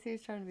that. I guess he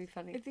was trying to be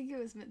funny. I think it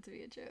was meant to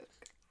be a joke.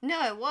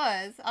 No, it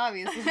was,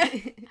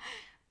 obviously.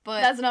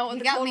 But That's not what he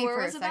the got Cold me War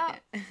for was a about?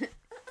 second.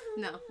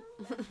 No.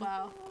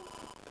 Wow.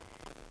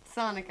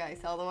 Sonic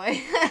Ice all the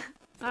way.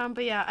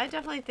 But yeah, I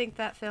definitely think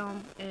that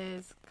film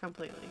is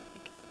completely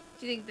fake.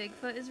 Do you think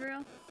Bigfoot is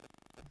real?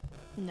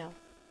 No.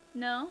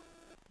 No?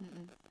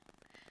 Mm-mm.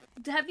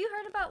 Have you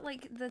heard about,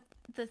 like,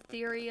 the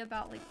theory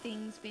about, like,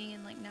 things being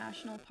in, like,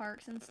 national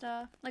parks and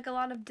stuff? Like, a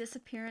lot of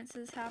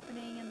disappearances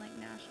happening in, like,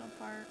 national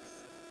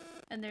parks.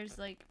 And there's,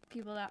 like,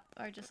 people that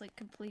are just, like,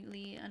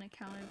 completely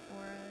unaccounted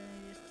for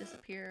and they just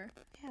disappear.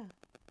 Yeah.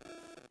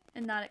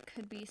 And that it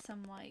could be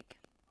some, like,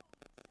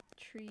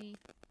 tree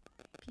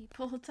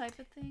people type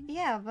of thing.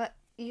 Yeah, but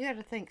you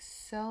gotta think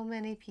so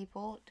many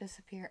people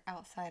disappear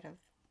outside of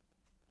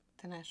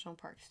the national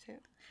parks too.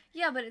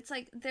 Yeah, but it's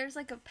like there's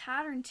like a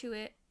pattern to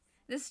it.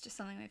 This is just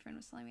something my friend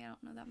was telling me. I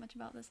don't know that much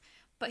about this,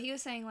 but he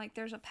was saying like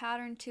there's a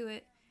pattern to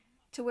it,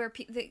 to where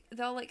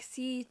they'll like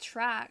see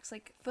tracks,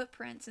 like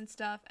footprints and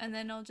stuff, and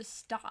then they'll just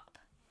stop,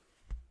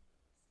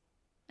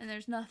 and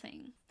there's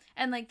nothing,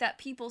 and like that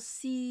people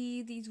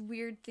see these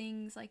weird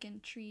things like in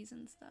trees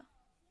and stuff.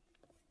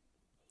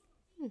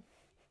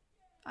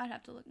 I'd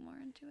have to look more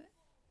into it.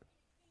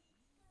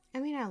 I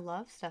mean, I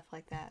love stuff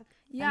like that.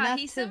 Yeah, Enough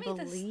he to sent me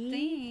this believe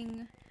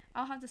thing.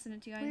 I'll have to send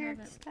it to you. I weird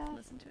haven't stuff.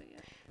 listened to it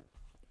yet.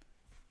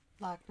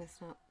 Loch Ness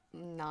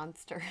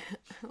Monster.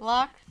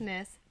 Loch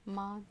Ness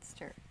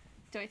Monster.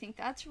 Do I think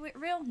that's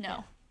real?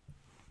 No.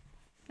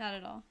 Not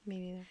at all. Me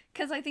neither.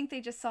 Because I think they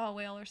just saw a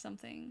whale or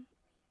something.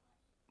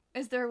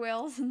 Is there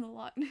whales in the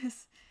Loch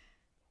Ness?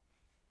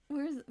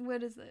 What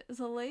is it? Is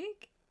it a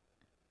lake?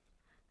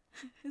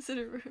 Is it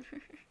a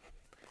river?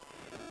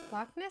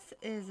 Loch Ness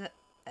is a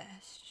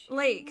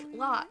Lake.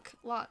 Loch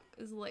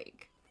is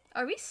lake.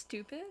 Are we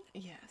stupid?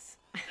 Yes.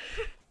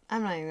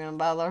 I'm not even gonna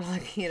bother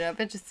looking it up.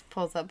 It just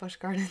pulls up Busch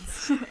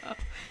Gardens.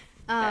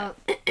 I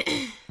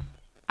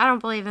don't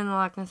believe in the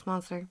Loch Ness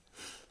Monster.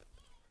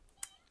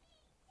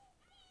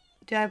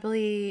 Do I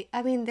believe?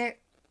 I mean,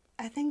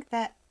 I think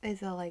that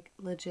is a like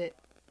legit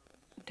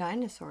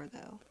dinosaur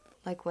though,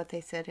 like what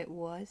they said it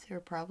was or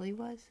probably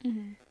was.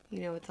 Mm-hmm. You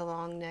know, with the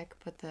long neck,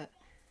 but the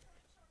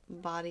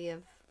body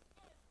of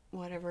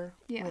whatever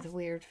with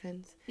weird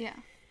fins. Yeah.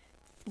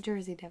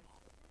 Jersey Devil.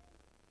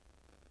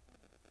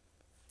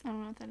 I don't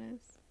know what that is.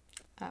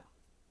 Oh,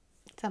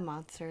 it's a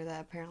monster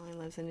that apparently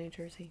lives in New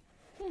Jersey.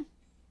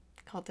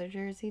 Called the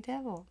Jersey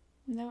Devil.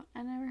 No,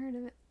 I never heard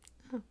of it.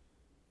 Oh.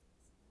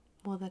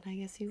 Well, then I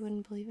guess you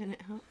wouldn't believe in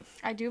it, huh?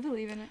 I do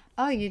believe in it.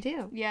 Oh, you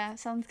do? Yeah,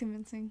 sounds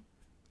convincing.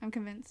 I'm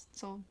convinced.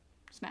 Sold.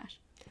 Smash.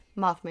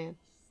 Mothman.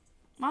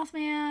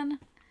 Mothman?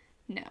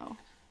 No.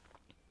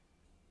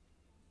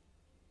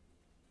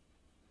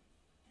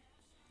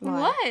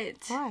 What?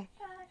 Why?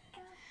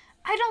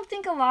 I don't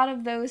think a lot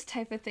of those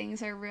type of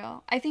things are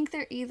real. I think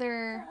they're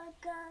either...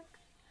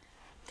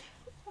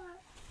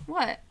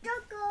 What?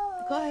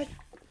 Go ahead.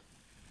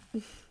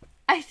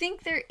 I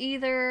think they're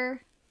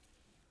either...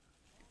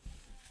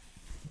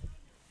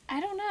 I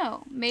don't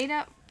know. Made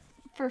up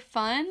for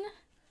fun?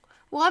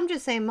 Well, I'm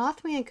just saying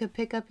Mothman could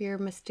pick up your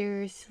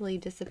mysteriously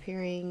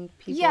disappearing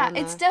people. Yeah,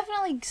 it's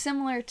definitely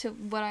similar to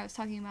what I was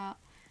talking about.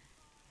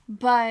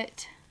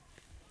 But...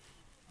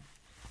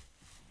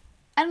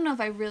 I don't know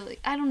if I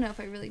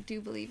really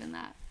do believe in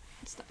that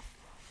stuff.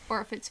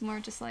 Or if it's more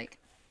just like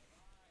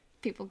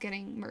people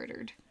getting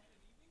murdered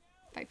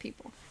by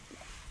people.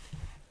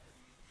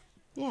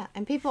 Yeah,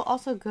 and people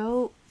also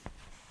go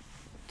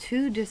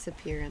to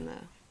disappear in the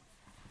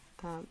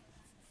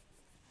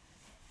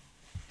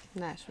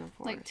national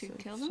forest. Like to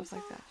kill themselves?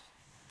 Stuff like that.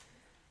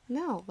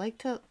 No, like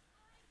to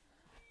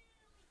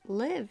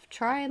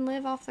try and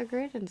live off the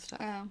grid and stuff.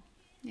 Oh,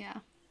 yeah.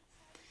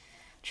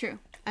 True.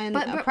 And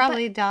I'll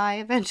probably die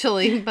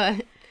eventually,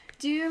 but...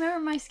 Do you remember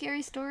my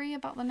scary story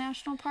about the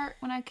national park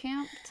when I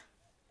camped?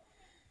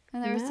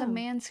 And there was a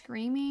man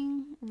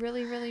screaming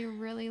really, really,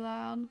 really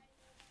loud.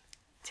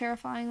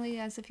 Terrifyingly,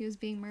 as if he was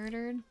being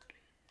murdered.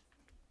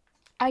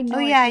 I know. Oh,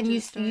 yeah, and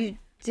you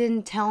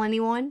didn't tell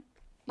anyone,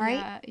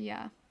 right?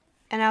 Yeah.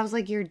 And I was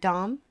like, you're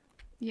dumb?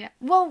 Yeah.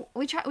 Well,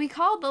 we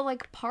called the,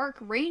 like, park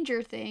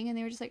ranger thing, and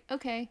they were just like,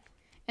 okay.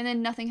 And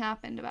then nothing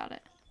happened about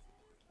it.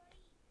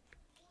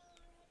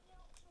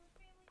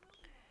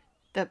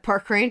 The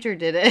park ranger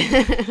did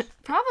it.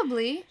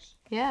 Probably.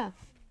 Yeah.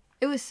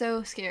 It was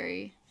so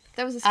scary.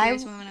 That was the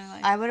scariest moment of my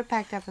life. I would have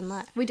packed up and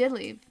left. We did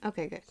leave.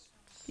 Okay, good.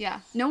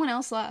 Yeah. No one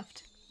else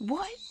left.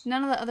 What?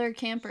 None of the other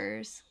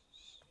campers.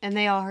 And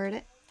they all heard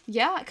it?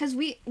 Yeah, because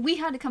we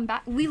had to come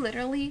back. We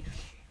literally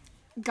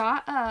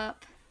got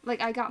up. Like,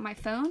 I got my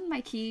phone,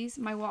 my keys,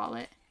 my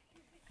wallet,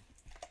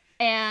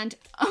 and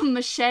a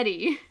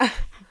machete.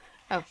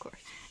 Of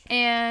course.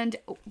 And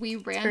we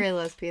ran. It's very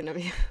lesbian of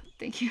you.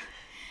 Thank you.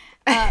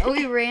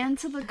 We ran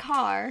to the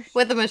car.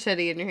 With a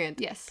machete in your hand?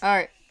 Yes. All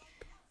right.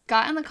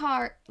 Got in the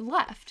car,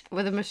 left.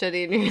 With a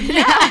machete in your hand?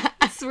 Yeah,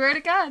 I swear to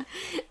God.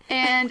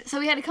 And so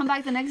we had to come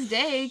back the next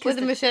day. With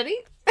a machete?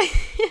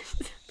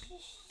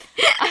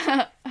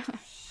 I'm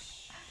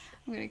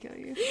going to kill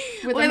you.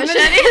 With a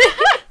machete?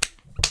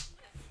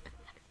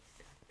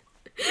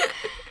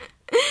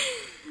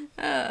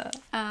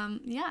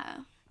 Yeah.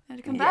 I had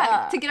to come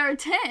back to get our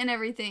tent and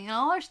everything and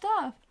all our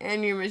stuff.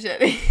 And your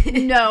machete.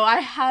 No, I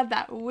had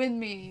that with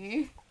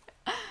me.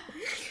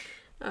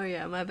 Oh,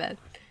 yeah, my bad.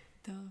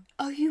 Duh.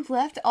 Oh, you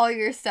left all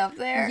your stuff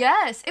there?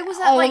 Yes. It was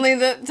at, Only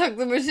that took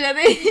the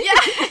machete?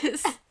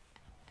 Yes.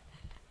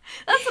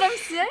 That's what I'm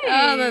saying.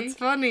 Oh, that's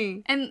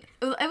funny. And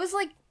it was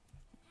like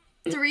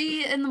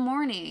 3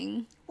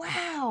 a.m.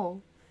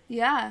 Wow.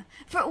 Yeah.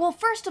 Well,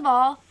 first of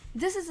all,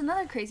 this is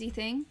another crazy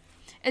thing,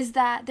 is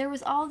that there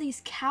was all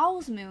these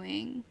cows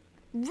mooing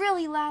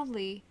really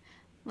loudly,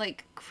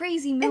 like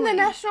crazy mooing. In the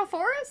national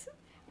forest?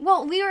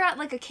 Well, we were at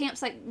like a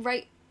campsite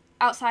right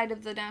outside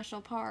of the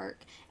national park,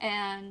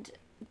 and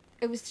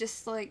it was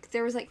just like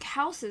there was like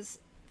houses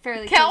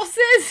fairly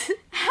Houses?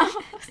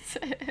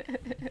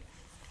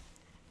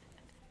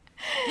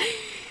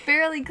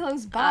 fairly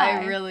close by.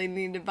 I really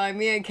need to buy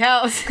me a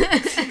house.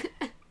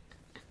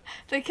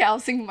 The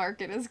housing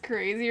market is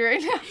crazy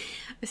right now.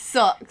 It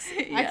sucks.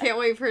 I Yeah. can't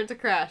wait for it to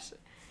crash.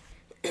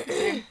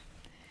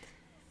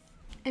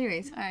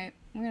 Anyways. Alright,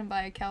 we're gonna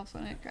buy a house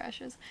when it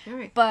crashes.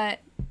 Alright. But,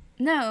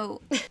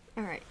 no.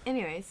 Alright,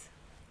 anyways.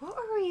 What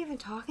were we even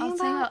talking I'll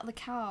about? tell you about the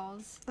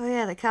cows. Oh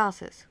yeah, the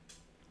houses.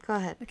 Go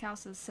ahead. The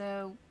cows.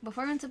 So,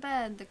 before we went to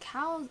bed,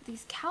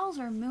 these cows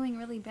are mooing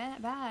really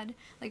bad,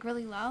 like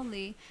really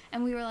loudly.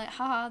 And we were like,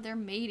 haha, they're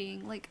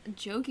mating, like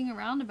joking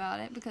around about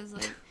it because,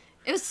 like,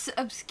 it was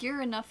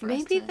obscure enough for us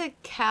Maybe to... the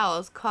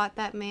cows caught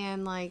that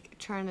man, like,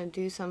 trying to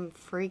do some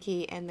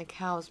freaky, and the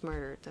cows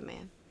murdered the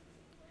man.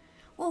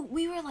 Well,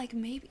 we were like,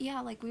 maybe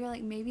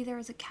there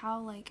was a cow,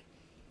 like,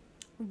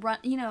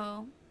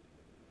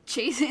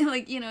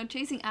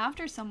 chasing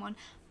after someone.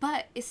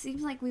 But it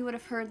seems like we would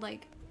have heard,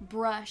 like,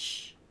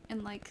 brush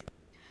and, like,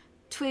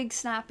 twig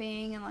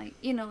snapping and, like,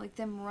 like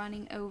them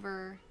running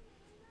over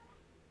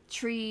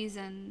trees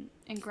and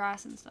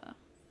grass and stuff.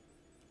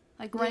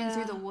 Like, running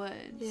through the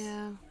woods.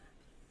 Yeah.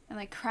 And,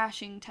 like,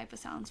 crashing type of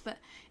sounds. But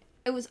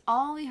it was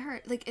all we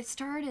heard. Like, it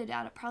started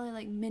out at probably,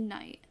 like,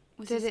 midnight.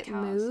 Did it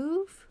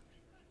move?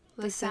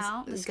 The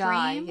sound? The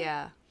guy, scream?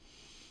 yeah.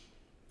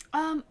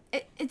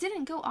 It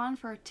didn't go on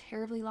for a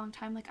terribly long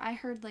time. Like, I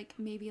heard, like,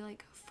 maybe,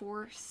 like,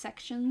 4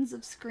 sections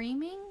of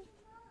screaming.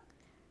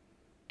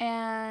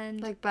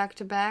 And... Like, back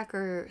to back,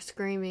 or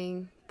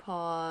screaming,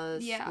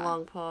 pause, Yeah.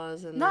 long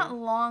pause, and not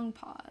then... long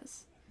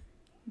pause.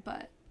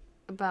 But...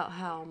 About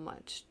how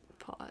much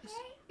pause?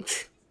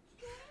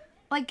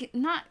 Like,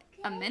 not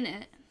a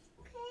minute.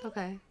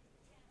 Okay.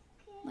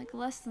 Like,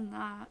 less than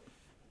that.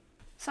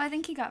 So I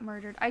think he got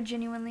murdered. I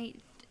genuinely...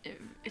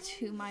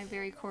 to my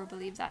very core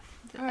believe that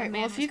Alright, a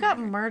man well, if was you got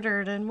murdered.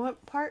 murdered in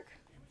what park?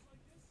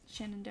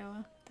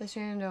 Shenandoah. The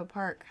Shenandoah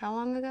Park. How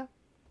long ago?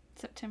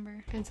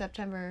 September. In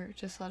September.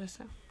 Just let us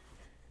know.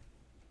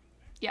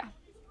 Yeah.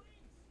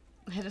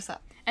 Hit us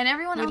up. And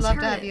everyone We'd else love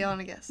heard to have it, you on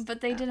a guest.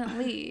 but they didn't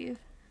leave.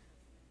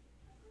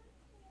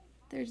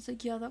 They're just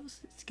like, yeah, that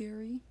was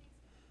scary.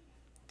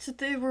 So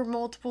there were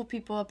multiple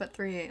people up at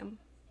 3 a.m.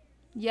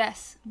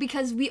 Yes,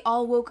 because we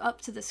all woke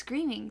up to the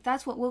screaming.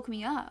 That's what woke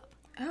me up.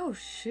 Oh,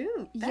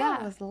 shoot. That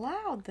Yeah. was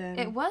loud then.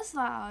 It was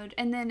loud.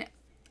 And then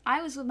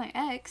I was with my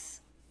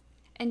ex,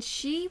 and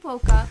she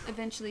woke up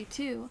eventually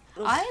too.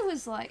 Ugh. I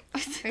was like...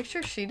 Make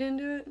sure she didn't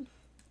do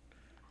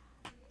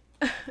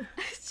it.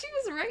 She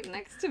was right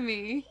next to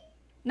me.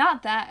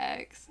 Not that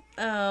ex.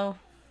 Oh.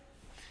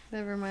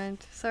 Never mind.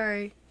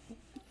 Sorry.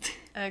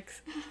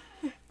 X.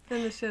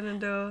 In the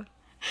Shenandoah.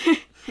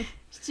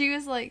 She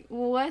was like,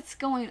 what's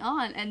going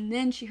on? And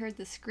then she heard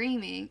the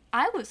screaming.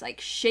 I was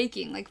like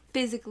shaking, like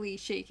physically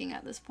shaking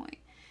at this point.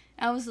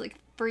 I was like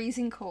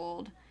freezing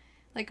cold.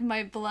 Like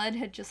my blood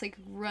had just like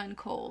run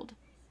cold.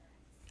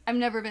 I've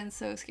never been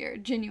so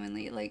scared,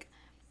 genuinely. Like,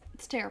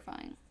 it's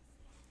terrifying.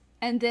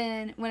 And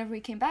then whenever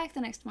we came back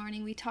the next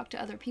morning, we talked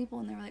to other people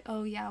and they were like,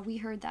 oh yeah, we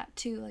heard that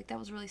too. Like, that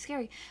was really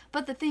scary.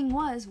 But the thing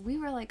was, we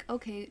were like,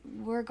 okay,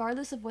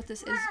 regardless of what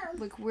this is,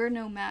 like, we're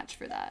no match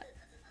for that.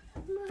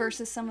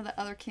 Versus some of the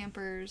other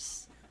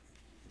campers,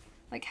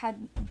 like,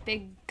 had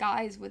big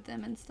guys with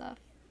them and stuff.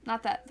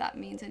 Not that that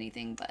means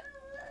anything, but...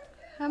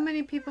 How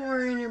many people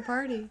were in your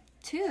party?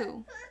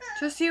 2.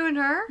 Just you and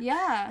her?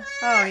 Yeah.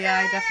 Oh, yeah,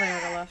 I definitely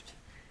would have left.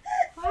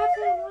 What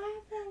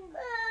happened?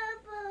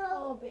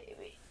 Oh,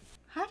 baby.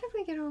 How did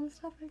we get on this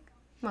topic?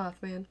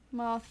 Mothman.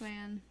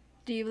 Mothman.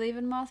 Do you believe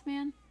in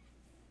Mothman?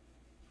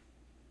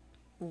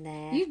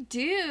 Nah. You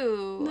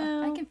do.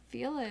 No. I can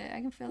feel it.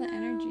 I can feel the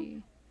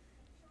energy.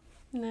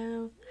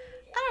 No.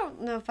 I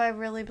don't know if I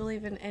really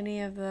believe in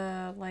any of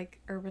the, like,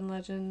 urban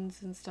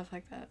legends and stuff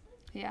like that.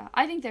 Yeah.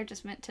 I think they're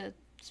just meant to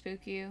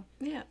spook you.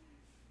 Yeah.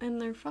 And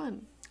they're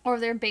fun. Or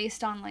they're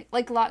based on,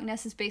 like Loch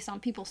Ness is based on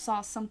people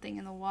saw something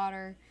in the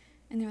water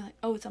and they were like,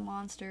 oh, it's a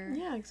monster.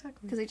 Yeah,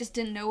 exactly. Because they just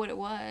didn't know what it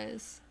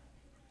was.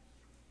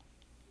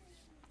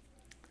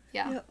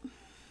 Yeah. Yep.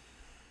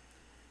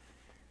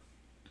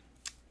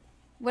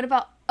 What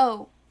about,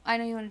 oh, I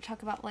know you want to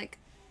talk about, like,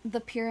 the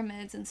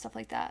pyramids and stuff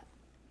like that.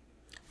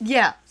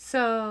 Yeah,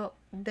 so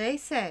they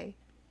say...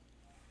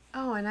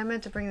 Oh, and I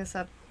meant to bring this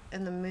up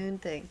in the moon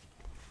thing.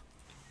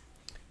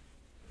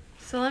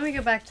 So let me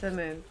go back to the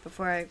moon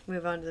before I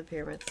move on to the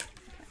pyramids.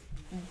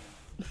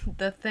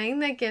 The thing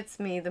that gets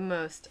me the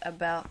most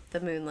about the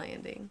moon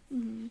landing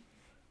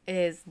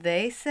is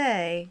they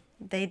say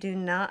they do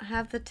not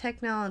have the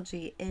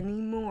technology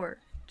anymore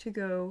to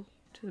go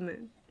to the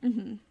moon.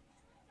 Mm-hmm.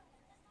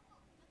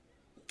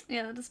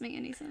 Yeah, that doesn't make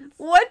any sense.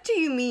 What do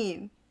you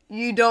mean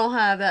you don't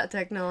have that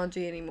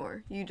technology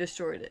anymore? You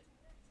destroyed it.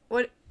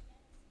 What?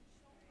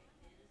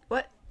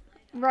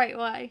 Right,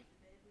 why?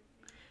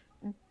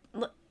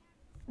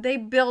 They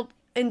built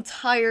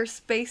entire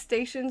space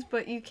stations,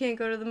 but you can't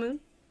go to the moon?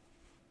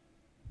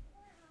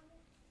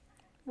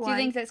 Do Why? you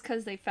think that's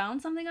because they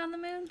found something on the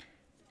moon?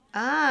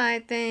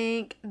 I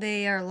think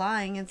they are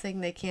lying and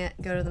saying they can't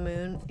go to the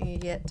moon,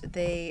 yet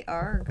they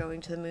are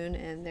going to the moon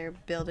and they're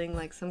building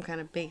like some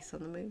kind of base on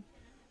the moon.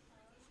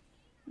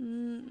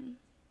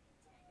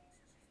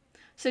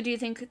 So do you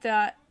think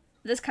that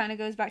this kind of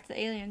goes back to the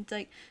aliens?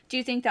 Like, do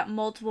you think that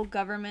multiple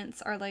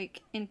governments are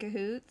like in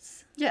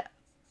cahoots? Yeah.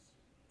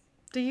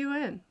 The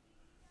UN.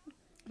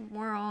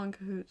 We're all in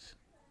cahoots.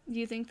 Do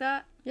you think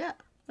that? Yeah.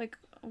 Like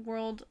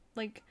world,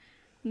 like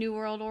New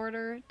World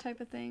Order type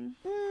of thing?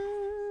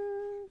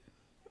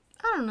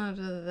 I don't know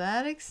to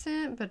that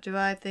extent, but do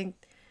I think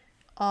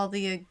all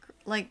the,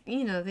 like,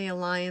 you know, the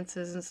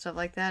alliances and stuff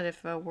like that,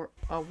 if a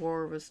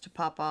war was to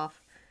pop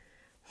off,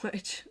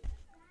 which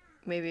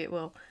maybe it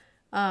will,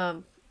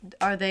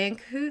 are they in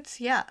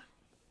cahoots? Yeah.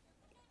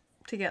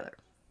 Together.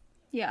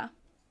 Yeah.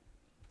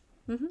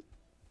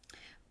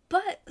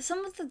 But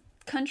some of the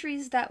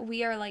countries that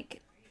we are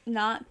like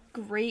not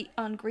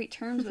on great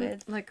terms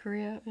with, Like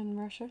Korea and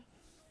Russia?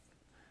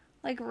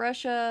 like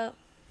Russia,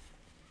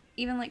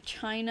 even like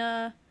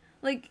China,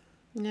 like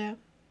Yeah.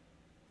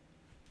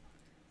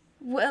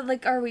 what,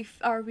 like are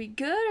we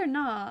good or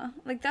not?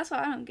 Like that's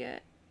what I don't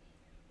get.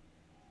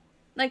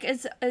 Like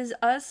is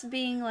us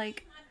being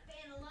like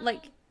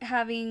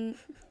having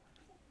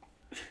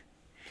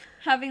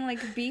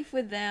like beef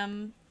with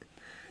them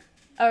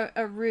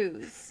a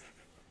ruse?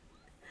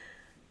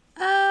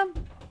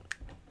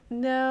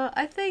 No,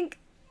 I think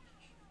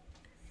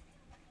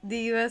the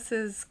U.S.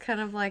 is kind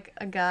of like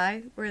a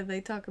guy where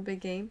they talk a big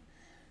game,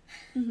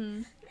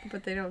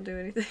 but they don't do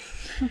anything.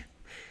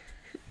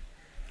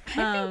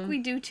 I think we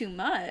do too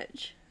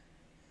much.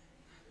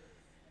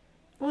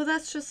 Well,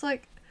 that's just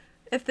like,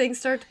 if things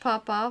start to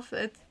pop off,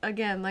 it's,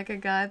 again, like a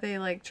guy, they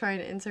like try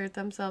to insert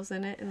themselves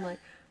in it and like,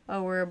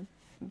 oh, we're a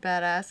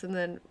badass, and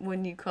then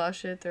when you cause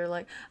shit, they're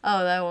like,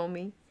 oh, that won't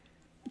me.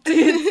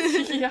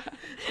 Yeah,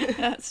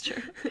 that's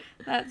true.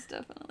 That's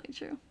definitely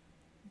true.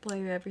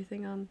 Blame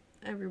everything on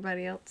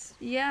everybody else.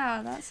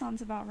 Yeah, that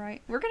sounds about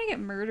right. We're gonna get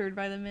murdered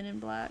by the Men in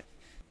Black.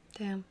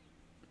 Damn.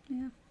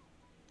 Yeah.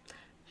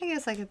 I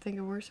guess I could think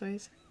of worse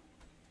ways.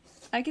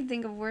 I could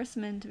think of worse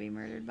men to be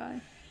murdered by.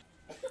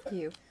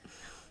 You.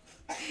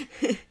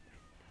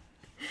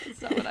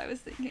 That's not what I was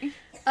thinking.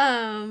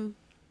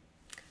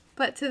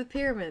 But to the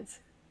pyramids.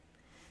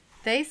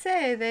 They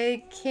say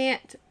they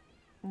can't,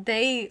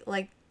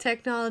 like,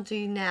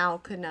 technology now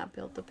could not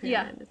build the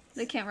Yeah, pyramids.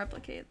 they can't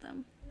replicate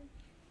them.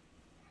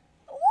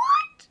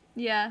 What?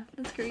 Yeah,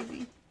 that's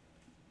crazy.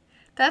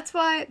 That's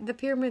why the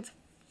pyramids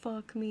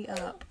fuck me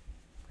up.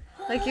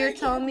 Like, you're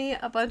telling me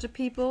a bunch of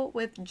people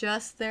with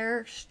just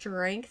their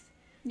strength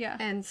Yeah.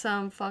 and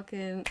some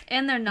fucking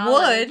And their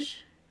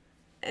knowledge.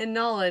 and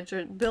knowledge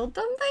or build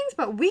them things,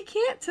 but we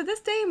can't to this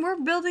day, and we're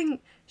building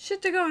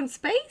shit to go in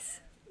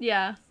space?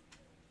 Yeah.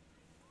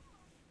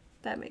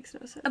 That makes no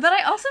sense. But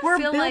I also We're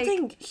feel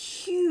building like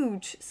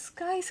huge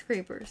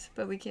skyscrapers,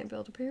 but we can't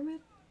build a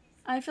pyramid?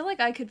 I feel like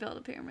I could build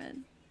a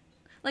pyramid.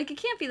 Like, it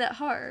can't be that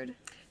hard.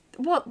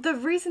 Well, the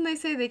reason they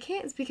say they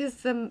can't is because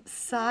the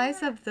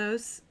size of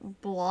those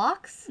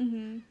blocks,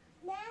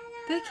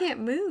 they can't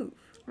move.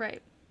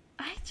 Right.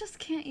 I just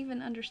can't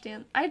even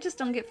understand. I just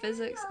don't get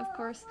physics, of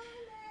course.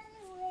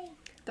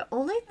 The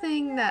only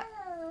thing that,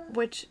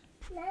 which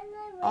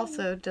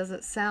also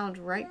doesn't sound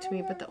right to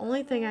me, but the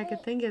only thing I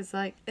could think is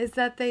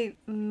that they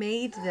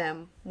made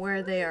them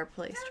where they are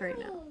placed right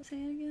now. Say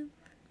it again.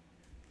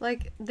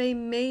 Like, they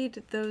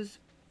made those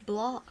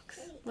blocks.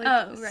 Like,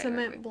 right,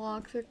 cement right.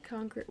 blocks or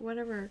concrete,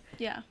 whatever,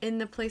 Yeah. in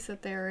the place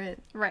that they're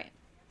in. Right.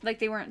 Like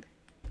they weren't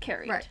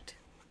carried. Right.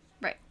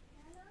 Right.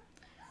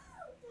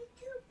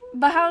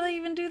 But how do they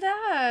even do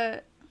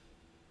that?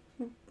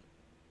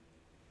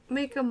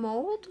 Make a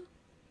mold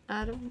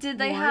out of Did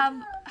they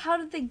wood? how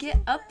did they get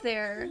up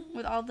there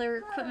with all their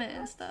equipment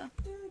and stuff?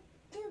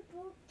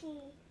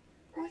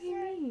 What do you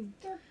mean?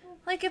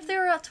 Like if they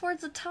were up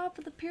towards the top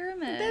of the They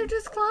pyramid.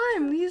 just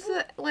climb. Use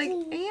the, like,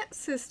 ant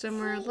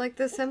system or, like,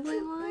 the assembly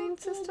line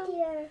system.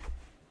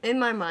 In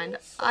my mind,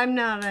 I'm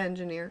not an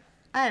engineer.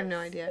 I have no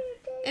idea.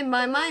 In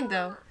my mind,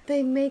 though,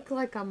 they make,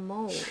 like, a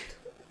mold.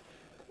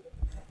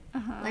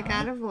 Uh-huh. Like,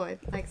 out of wood.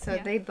 Like, so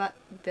Yeah. they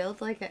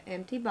build, like, an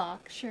empty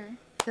box, Sure.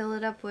 fill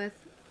it up with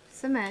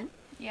cement,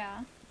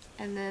 Yeah.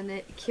 and then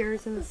it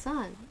cures in the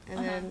sun. And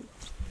Uh-huh. then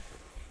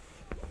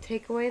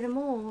take away the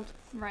mold,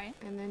 Right.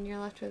 and then you're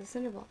left with a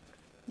cinder block.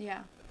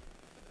 Yeah.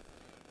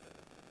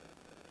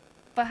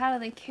 But how do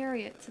they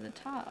carry it to the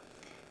top?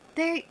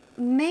 They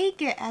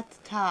make it at the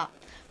top.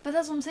 But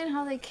that's what I'm saying,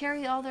 how they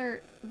carry all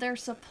their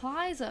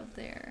supplies up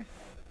there.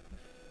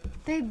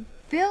 They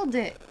build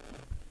it.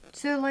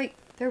 So, like,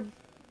 they're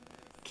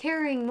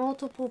carrying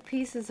multiple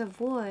pieces of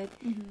wood,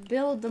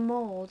 build the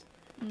mold,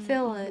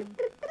 fill it.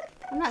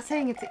 I'm not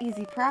saying it's an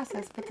easy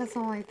process, but that's the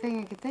only thing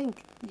I could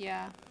think.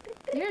 Yeah.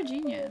 You're a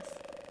genius.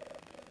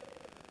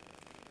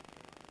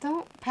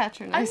 Don't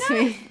patronize I'm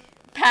not- me.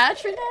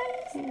 Patronize?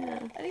 Yeah.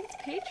 I think it's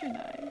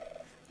patronize.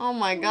 Oh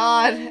my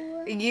god.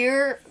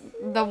 You're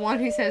the one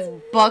who says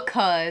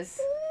because.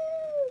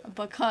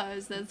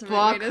 Because that's the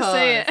right way to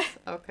say it.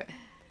 Okay.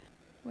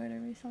 What are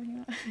we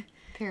talking about?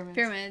 Pyramids.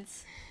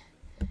 Pyramids.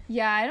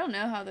 Yeah, I don't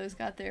know how those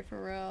got there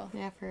for real.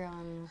 Yeah, for real, I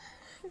don't know.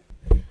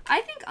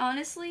 I think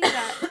honestly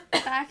that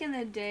back in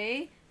the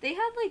day, they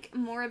had like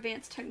more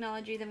advanced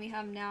technology than we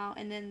have now,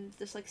 and then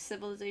this like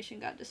civilization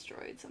got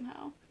destroyed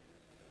somehow.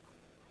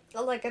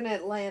 Like an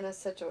Atlanta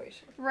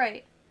situation.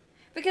 Right.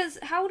 Because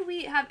how would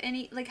we have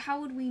any, like,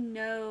 how would we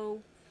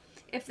know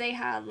if they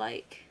had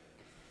like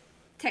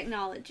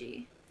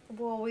technology?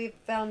 Well, we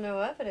found no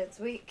evidence.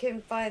 We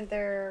can find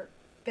their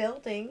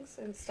buildings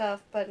and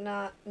stuff, but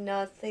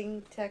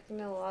nothing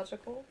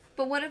technological.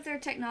 But what if their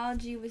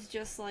technology was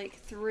just like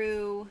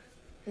through,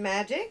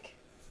 Magic?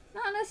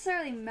 not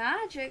necessarily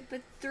magic,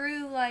 but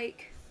through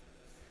like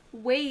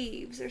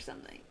waves or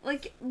something,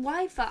 like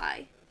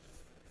Wi-Fi.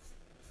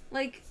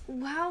 Like,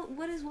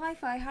 what is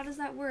Wi-Fi? How does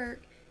that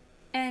work?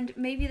 And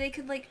maybe they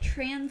could like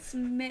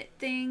transmit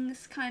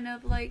things kind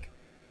of like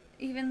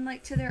even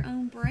like to their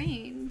own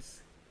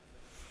brains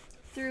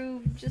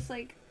through just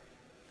like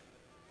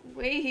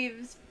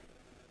wavelengths.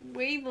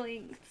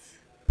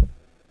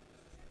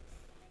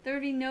 There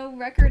would be no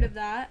record of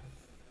that.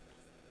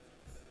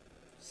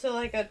 So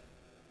like a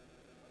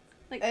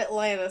Like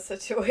Atlanta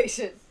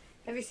situation.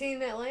 Have you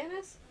seen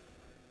Atlantis?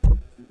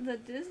 the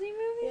Disney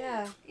movie?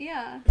 Yeah.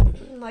 Yeah.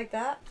 Like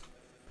that?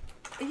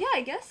 Yeah,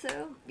 I guess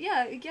so.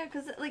 Yeah,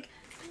 because like,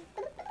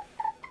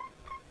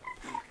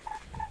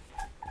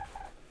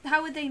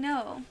 how would they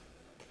know?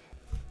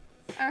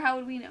 Or how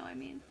would we know? I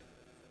mean.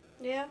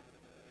 Yeah.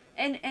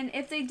 And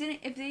if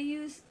they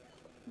used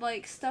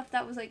like stuff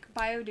that was like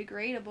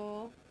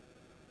biodegradable,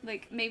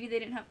 like maybe they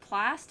didn't have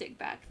plastic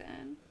back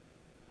then.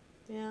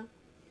 Yeah.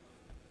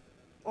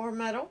 Or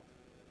metal.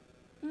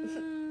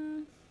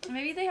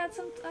 Maybe they had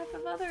some type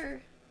of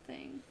other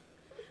thing.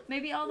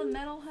 Maybe all the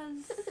metal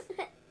has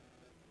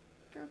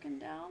broken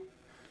down.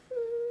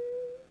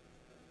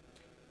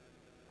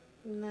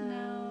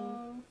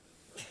 No.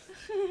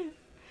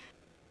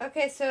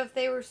 Okay, so if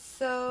they were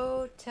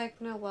so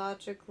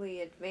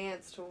technologically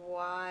advanced,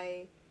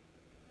 why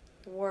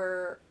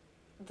were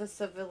the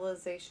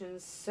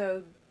civilizations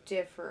so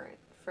different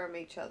from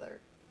each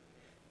other?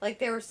 Like,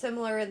 they were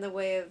similar in the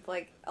way of,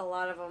 like, a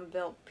lot of them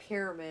built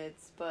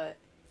pyramids, but...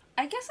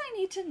 I guess I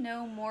need to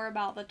know more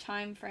about the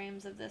time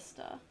frames of this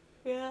stuff.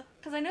 Yeah.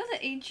 Because I know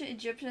that ancient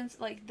Egyptians,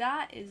 like,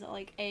 that is,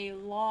 like, a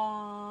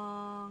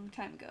long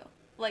time ago.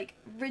 Like,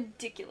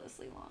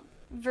 ridiculously long.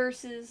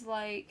 Versus,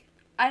 like,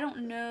 I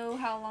don't know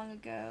how long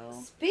ago.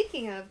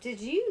 Speaking of, did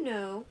you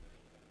know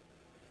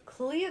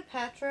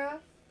Cleopatra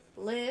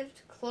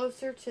lived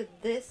closer to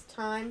this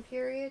time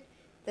period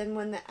than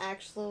when the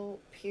actual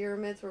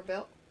pyramids were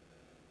built?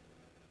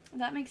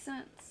 That makes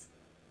sense.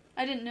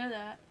 I didn't know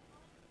that.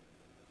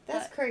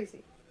 That's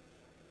crazy.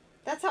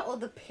 That's how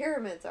old the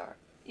pyramids are.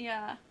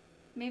 Yeah.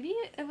 Maybe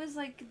it was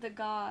like the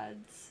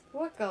gods.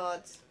 What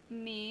gods?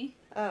 Me.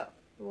 Oh.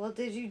 Well,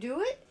 did you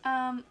do it?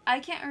 I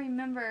can't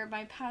remember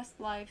my past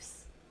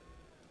lives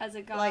as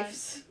a god.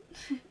 Lives.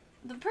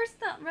 The person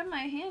that read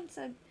my hand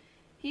said,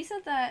 he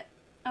said that,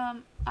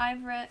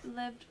 I've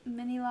lived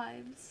many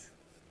lives.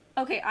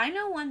 Okay, I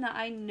know one that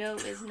I know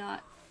is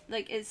not,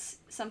 like, is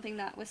something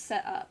that was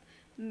set up.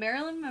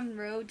 Marilyn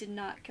Monroe did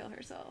not kill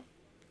herself.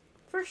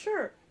 For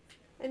sure.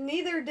 And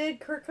neither did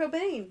Kurt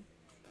Cobain.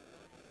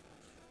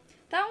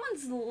 That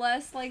one's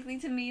less likely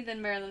to me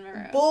than Marilyn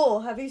Monroe.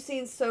 Bull. Have you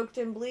seen Soaked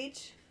in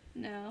Bleach?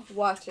 No.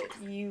 Watch it.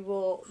 You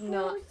will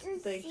not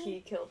think he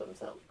killed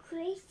himself.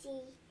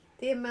 Crazy.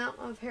 The amount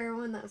of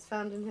heroin that was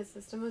found in his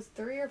system was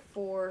 3 or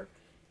 4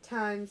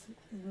 times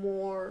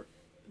more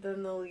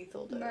than the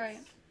lethal dose. Right.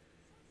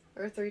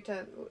 Or 3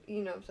 times,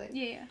 you know what I'm saying?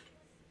 Yeah.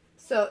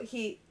 So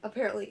he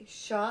apparently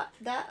shot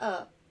that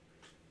up,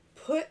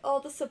 put all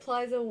the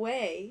supplies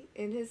away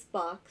in his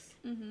box,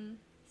 Mm-hmm.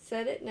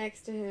 set it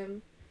next to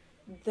him,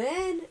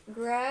 then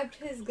grabbed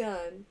his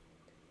gun.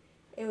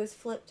 It was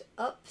flipped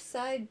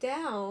upside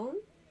down,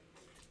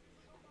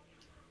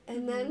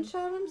 and then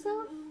shot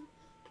himself.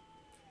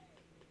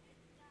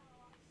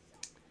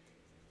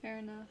 Fair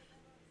enough.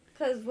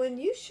 Because when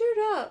you shoot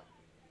up,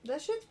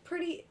 that shit's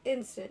pretty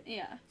instant.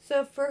 Yeah.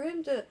 So for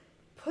him to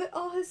put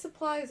all his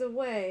supplies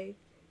away,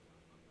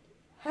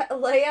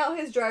 lay out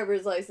his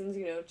driver's license,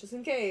 you know, just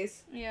in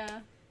case,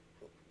 Yeah.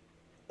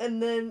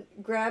 and then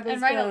grab his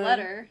And write gun. a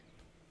letter.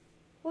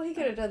 Well, he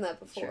could have done that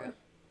before. True.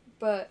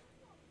 But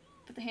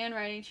But the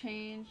handwriting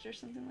changed or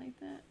something like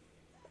that.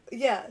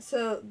 yeah,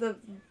 so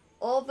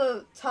all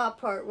the top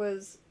part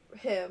was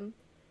him,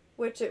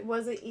 which it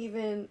wasn't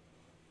even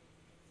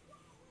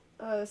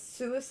a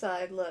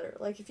suicide letter.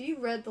 Like, if you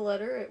read the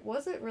letter, it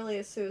wasn't really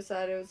a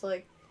suicide. It was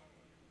like,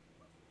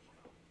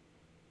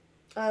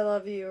 I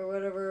love you, or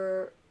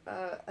whatever.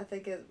 I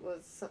think it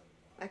was,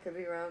 I could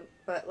be wrong,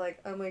 but like,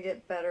 I'm gonna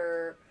get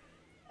better.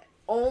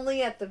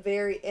 Only at the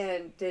very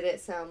end did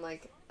it sound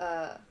like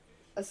a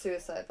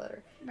suicide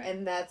letter. Right.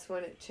 And that's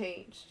when it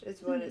changed.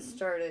 Is when it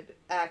started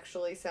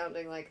actually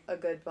sounding like a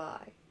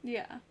goodbye.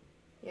 Yeah.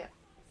 Yeah.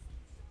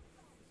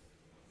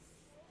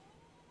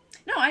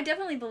 No, I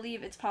definitely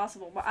believe it's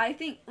possible, but I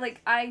think,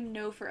 like, I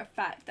know for a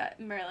fact that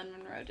Marilyn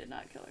Monroe did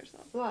not kill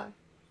herself. Why?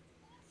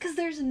 Because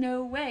there's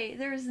no way.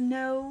 There's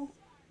no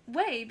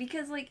way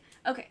because, like,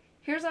 okay,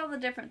 here's all the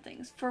different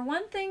things. For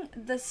one thing,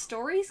 the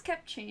stories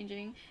kept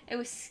changing. It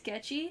was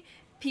sketchy.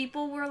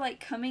 People were, like,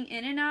 coming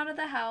in and out of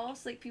the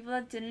house, like, people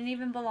that didn't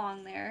even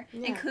belong there,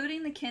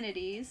 including the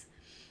Kennedys.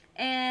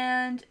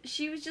 And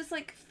she was just,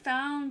 like,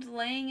 found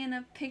laying in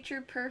a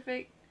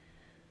picture-perfect,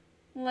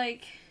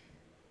 like,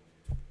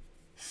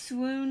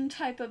 swoon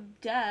type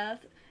of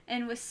death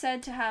and was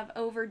said to have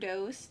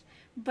overdosed.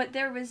 But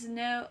there was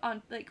no,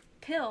 on, like,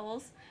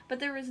 pills, but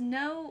there was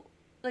no,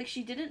 like,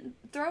 she didn't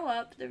throw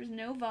up, there was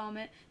no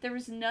vomit, there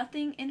was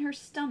nothing in her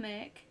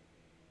stomach.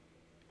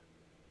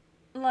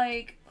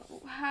 Like,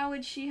 how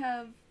would she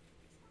have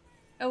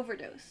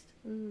overdosed?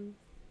 Mm-hmm.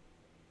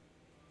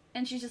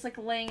 And she's just, like,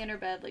 laying in her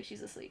bed like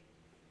she's asleep.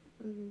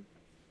 Mm-hmm.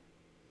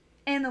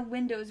 And the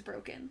window's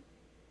broken.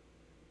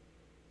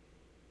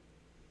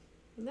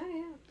 No,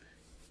 yeah.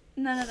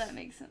 None of that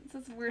makes sense.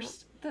 That's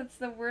worst. That's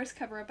the worst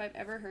cover-up I've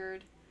ever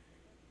heard.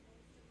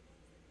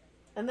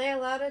 And they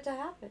allowed it to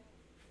happen.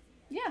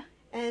 Yeah.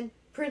 And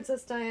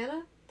Princess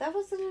Diana, that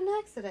wasn't an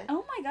accident.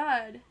 Oh my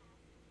god.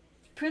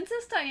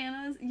 Princess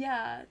Diana's,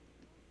 yeah.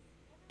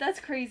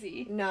 That's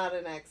crazy. Not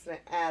an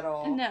accident at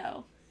all.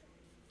 No.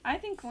 I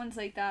think ones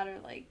like that are,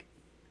 like,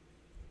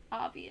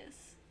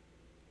 obvious.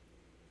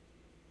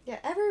 Yeah,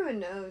 everyone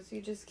knows.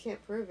 You just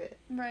can't prove it.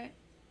 Right.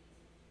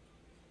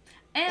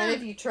 And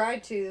if you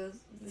tried to,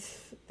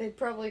 they'd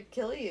probably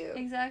kill you.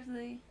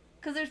 Exactly.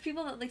 Because there's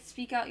people that, like,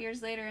 speak out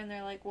years later and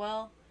they're like,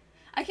 well,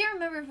 I can't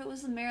remember if it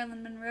was the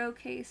Marilyn Monroe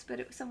case,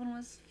 but someone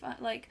was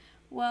like,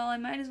 well, I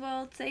might as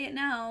well say it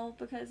now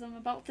because I'm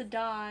about to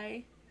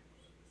die.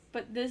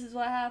 But this is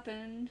what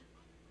happened.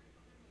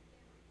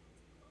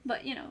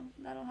 But, you know,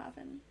 that'll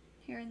happen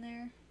here and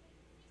there.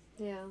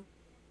 Yeah.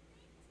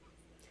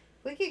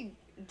 We could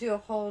do a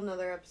whole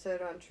nother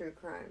episode on true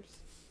crimes.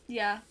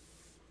 Yeah.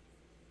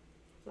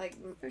 Like,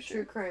 For sure.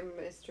 true crime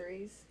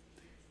mysteries.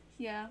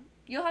 Yeah.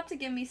 You'll have to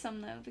give me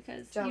some, though,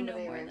 because John you know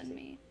Benet more Ramsey. than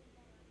me.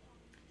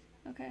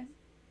 Okay.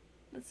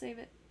 Let's save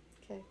it.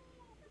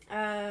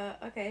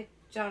 Okay.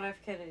 John F.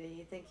 Kennedy,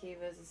 you think he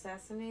was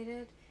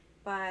assassinated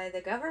by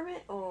the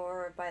government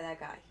or by that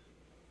guy?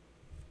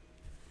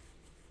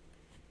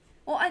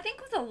 Well, I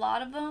think with a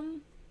lot of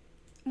them...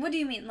 What do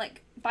you mean?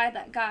 Like, by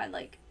that guy?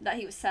 Like, that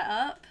he was set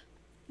up?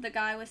 The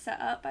guy was set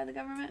up by the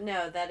government?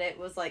 No, that it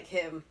was like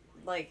him.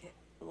 Like,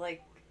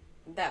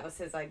 that was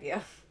his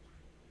idea.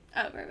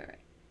 Oh, right.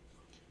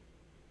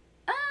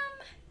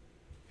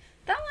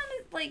 That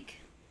one, like,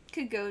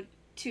 could go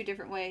two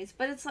different ways.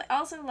 But it's, like,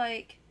 also,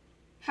 like,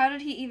 how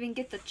did he even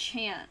get the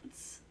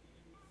chance?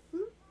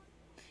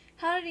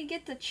 How did he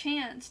get the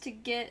chance to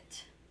kill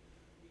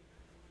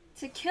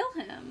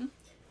him?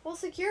 Well,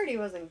 security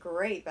wasn't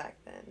great back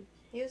then.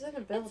 He was in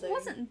a building. It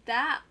wasn't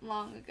that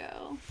long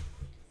ago.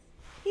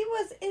 He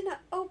was in an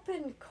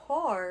open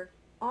car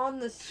on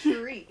the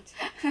street,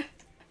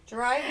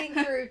 driving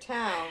through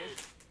town.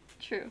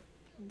 True.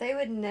 They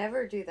would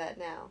never do that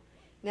now.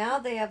 Now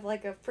they have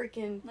like a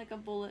freaking... Like a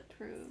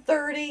bulletproof.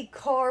 30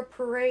 car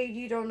parade.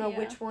 You don't know Yeah.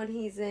 which one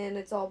he's in.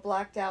 It's all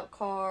blacked out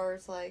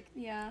cars. Like,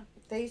 Yeah.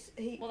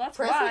 Well, that's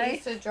Presley why.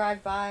 used to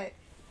drive by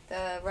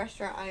the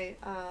restaurant I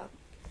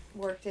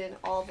worked in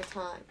all the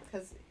time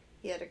because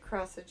he had to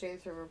cross the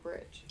James River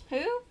Bridge.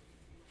 Who?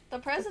 The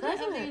president of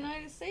the president.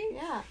 United States?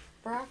 Yeah,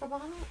 Barack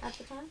Obama at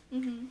the time.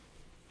 Mm-hmm.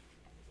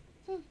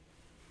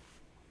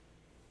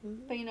 Mm-hmm.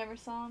 But you never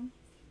saw him?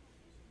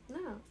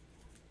 No.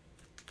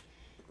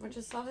 I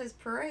just saw his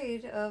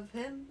parade of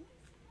him.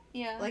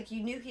 Yeah. Like,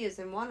 you knew he was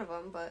in one of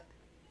them, but...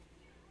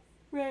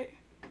 Right.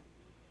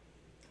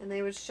 And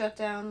they would shut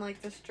down,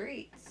 like, the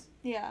streets.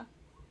 Yeah.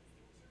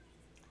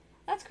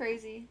 That's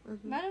crazy.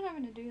 Mm-hmm. Imagine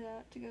having to do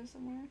that to go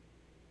somewhere.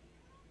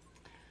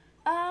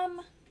 I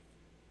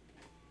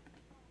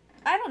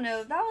don't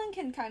know. That one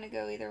can kind of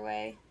go either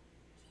way.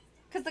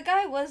 Because the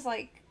guy was,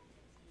 like,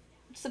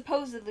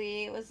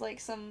 supposedly, it was, like,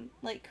 some,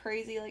 like,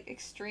 crazy, like,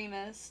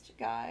 extremist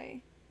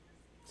guy.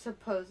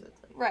 Supposedly.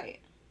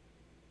 Right.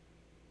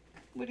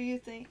 What do you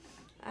think?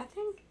 I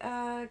think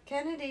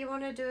Kennedy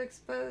wanted to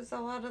expose a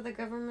lot of the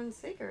government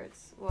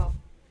secrets. Well,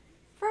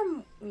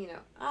 from,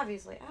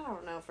 obviously, I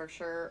don't know for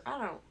sure.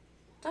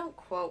 Don't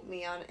quote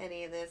me on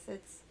any of this.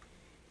 It's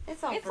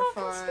all for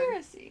fun.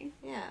 Conspiracy.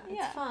 Yeah, it's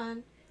Yeah.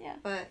 fun. Yeah.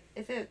 But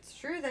if it's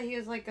true that he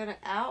was, like, going to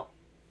out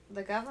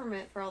the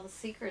government for all the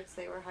secrets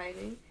they were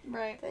hiding,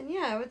 Right. then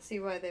yeah, I would see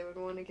why they would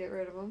want to get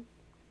rid of him.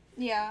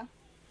 Yeah.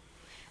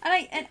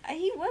 And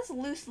he was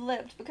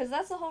loose-lipped because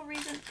that's the whole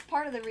reason,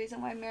 part of the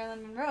reason why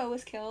Marilyn Monroe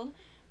was killed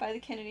by the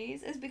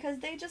Kennedys is because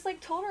they just,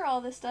 like, told her all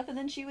this stuff and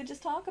then she would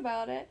just talk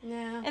about it.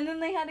 Yeah. And then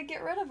they had to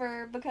get rid of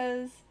her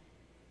because...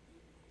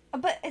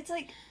 But it's,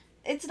 like,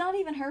 it's not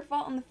even her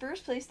fault in the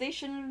first place. They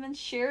shouldn't have been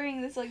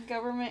sharing this, like,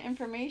 government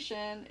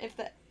information if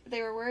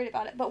they were worried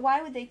about it. But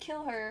why would they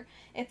kill her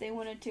if they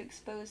wanted to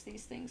expose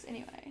these things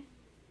anyway?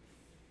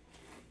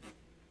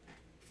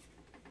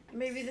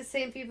 Maybe the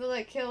same people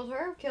that killed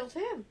her killed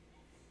him.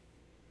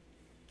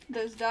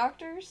 Those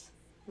doctors?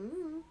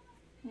 Mm-hmm.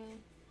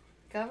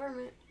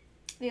 Government.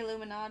 The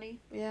Illuminati.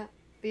 Yeah.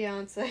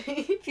 Beyonce.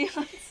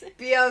 Beyonce.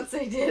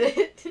 Beyonce did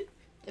it.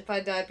 If I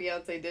die,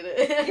 Beyonce did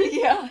it.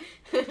 Yeah.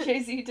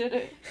 Jay-Z did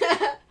it.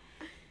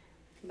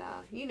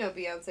 Nah, you know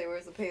Beyonce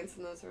wears the pants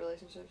in those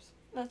relationships.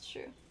 That's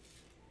true.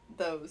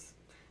 Those.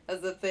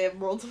 As if they have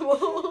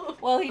multiple.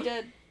 Well, he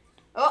did.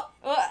 Oh!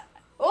 What?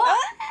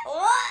 What?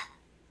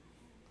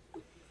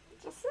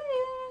 Just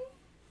saying.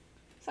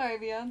 Sorry,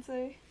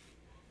 Beyonce.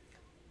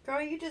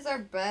 Girl, you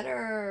deserve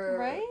better.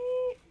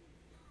 Right?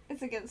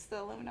 It's against the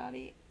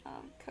Illuminati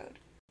code.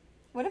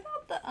 What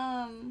about the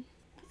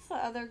what's the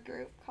other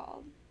group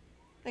called?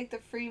 Like the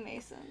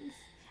Freemasons.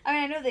 I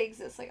mean, I know they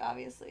exist, like,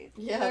 obviously.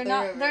 Yeah,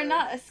 they're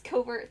not a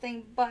covert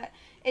thing, but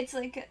it's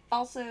like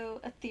also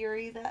a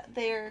theory that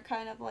they're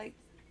kind of like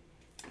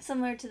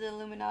similar to the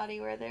Illuminati,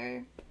 where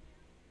they're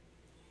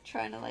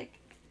trying to like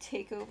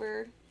take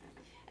over,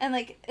 and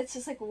like it's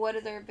just like, what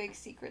are their big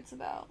secrets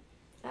about?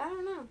 I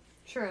don't know.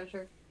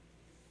 Treasure.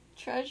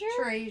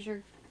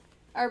 Treasure?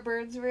 Are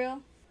birds real?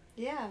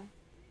 Yeah.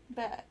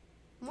 Bet.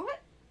 What?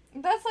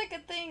 That's like a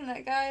thing.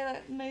 That guy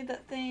that made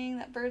that thing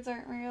that birds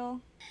aren't real.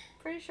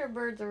 Pretty sure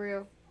birds are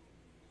real.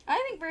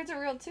 I think birds are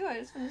real too. I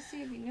just wanted to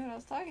see if you knew what I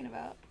was talking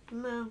about.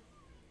 No.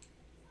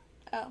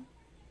 Oh.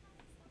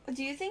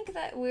 Do you think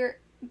that we're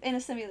in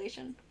a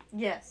simulation?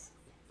 Yes.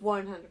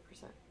 100%.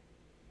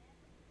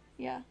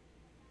 Yeah.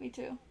 Me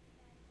too.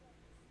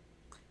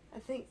 I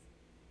think...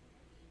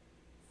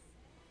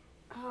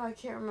 Oh, I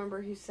can't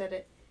remember who said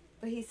it.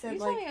 But he said, You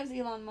told me it was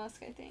Elon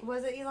Musk, I think.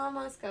 Was it Elon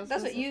Musk?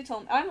 That's what you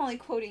told me. I'm only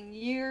quoting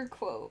your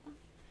quote.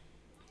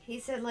 He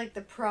said, like,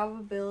 the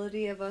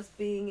probability of us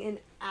being in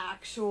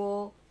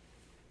actual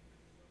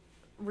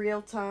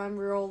real time,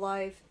 real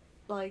life,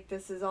 like,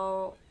 this is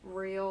all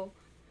real,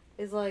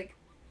 is, like,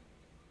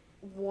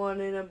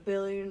 1 in a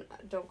billion.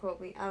 Don't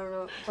quote me. I don't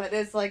know. But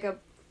it's, like, a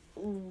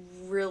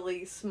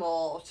really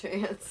small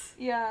chance.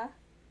 Yeah.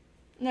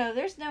 No,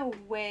 there's no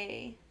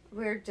way.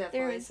 We're There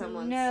definitely is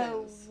someone's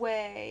no Sims.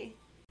 way.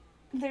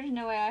 There's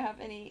no way I have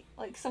any,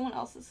 like, someone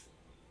else is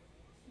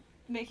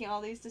making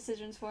all these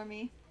decisions for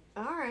me.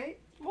 Alright.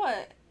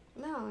 What?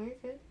 No, you're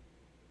good.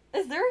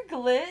 Is there a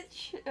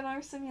glitch in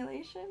our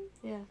simulation?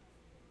 Yeah.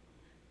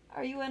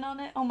 Are you in on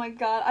it? Oh my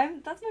god,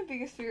 that's my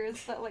biggest fear,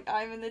 is that, like,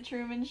 I'm in the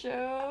Truman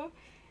Show.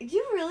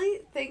 You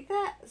really think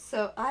that?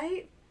 So,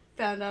 I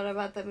found out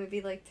about that movie,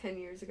 like, 10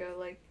 years ago,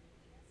 like,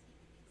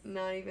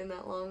 not even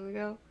that long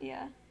ago.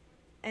 Yeah.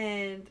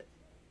 And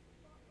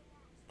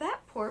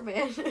that poor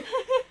man.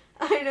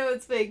 I know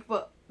it's fake,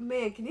 but,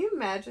 man, can you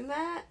imagine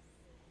that?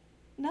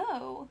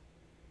 No.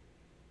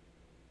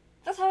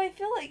 That's how I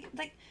feel like,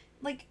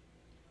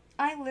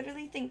 I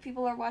literally think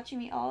people are watching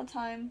me all the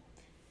time,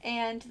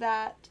 and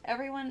that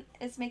everyone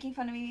is making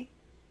fun of me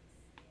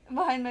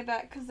behind my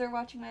back because they're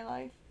watching my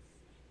life.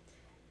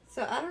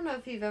 So, I don't know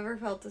if you've ever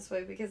felt this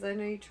way, because I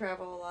know you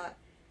travel a lot,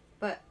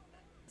 but,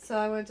 so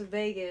I went to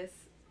Vegas,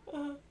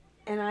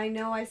 and I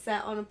know I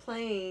sat on a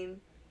plane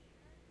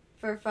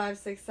for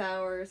 5-6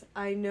 hours.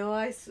 I know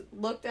I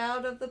looked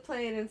out of the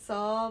plane and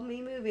saw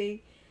me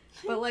moving,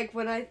 but, like,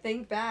 when I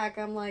think back,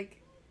 I'm like,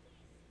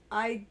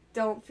 I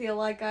don't feel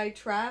like I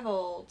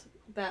traveled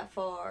that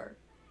far.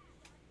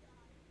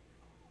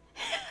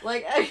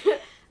 Like,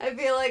 I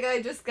feel like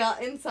I just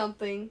got in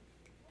something,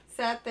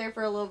 sat there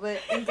for a little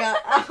bit, and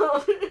got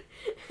out.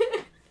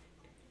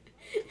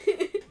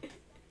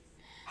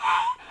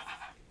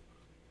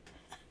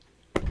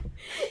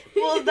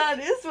 Well, that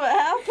is what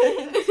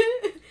happened.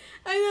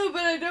 I know,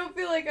 but I don't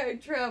feel like I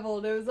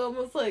traveled. It was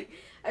almost like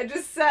I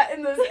just sat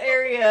in this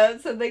area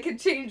so they could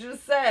change the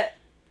set.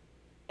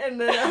 And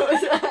then I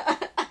was...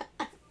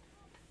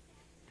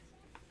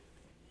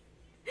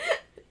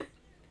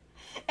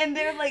 And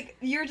they're like,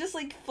 you're just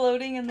like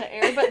floating in the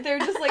air, but they're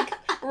just like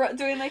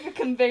doing like a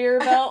conveyor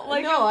belt.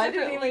 Like, no, of I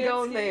didn't different even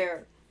go in landscapes.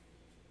 there.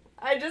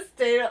 I just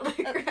stayed up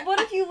the ground. What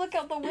if you look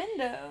out the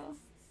window?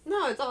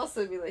 No, it's all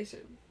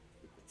simulation.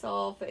 It's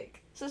all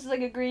fake. So this is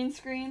like a green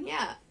screen?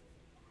 Yeah.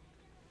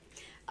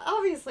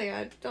 Obviously,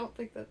 I don't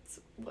think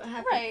that's what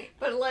happened. Right.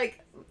 But,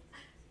 like,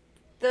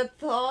 the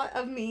thought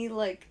of me,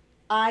 like,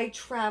 I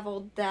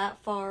traveled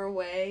that far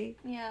away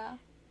Yeah.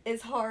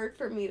 is hard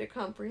for me to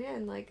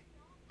comprehend. Like,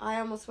 I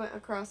almost went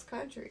across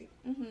country.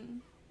 Mm-hmm.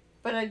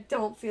 But I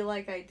don't feel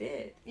like I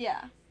did.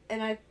 Yeah.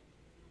 And I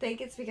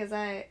think it's because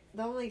the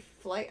only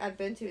flight I've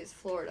been to is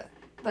Florida.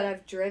 But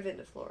I've driven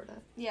to Florida.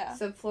 Yeah.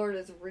 So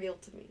Florida's real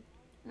to me.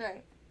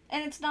 Right.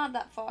 And it's not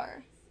that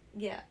far.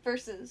 Yeah.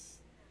 Versus,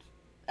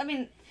 I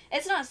mean,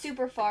 it's not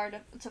super far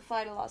to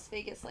fly to Las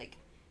Vegas, like,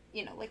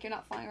 you know, like you're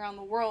not flying around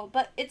the world,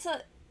 but it's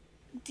a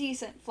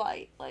decent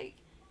flight, like,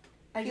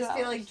 I few just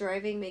feel hours. like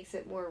driving makes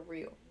it more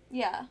real.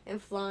 Yeah. And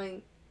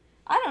flying...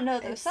 I don't know,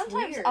 though. It's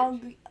Sometimes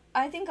weird.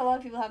 I think a lot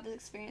of people have this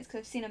experience because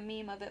I've seen a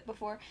meme of it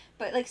before,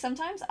 but, like,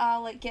 sometimes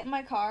I'll, like, get in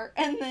my car,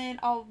 and then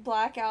I'll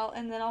black out,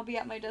 and then I'll be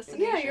at my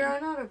destination. Yeah, you're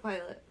on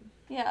autopilot.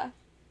 Yeah.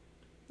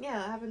 Yeah,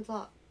 that happens a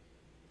lot.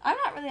 I'm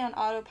not really on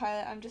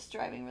autopilot, I'm just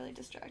driving really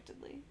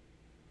distractedly.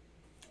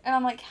 And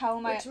I'm like, how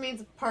am I... Which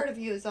means part of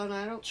you is on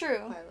autopilot.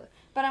 True.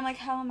 But I'm like,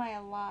 how am I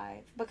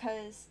alive?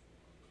 Because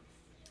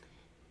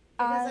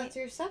that's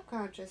your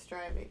subconscious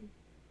driving.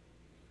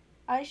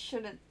 I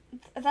shouldn't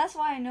that's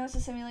why I know it's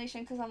a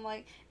simulation, because I'm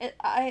like,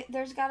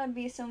 there's gotta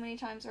be so many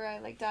times where I,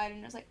 like, died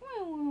and it was like,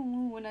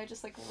 when I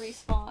just, like,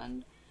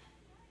 respawned.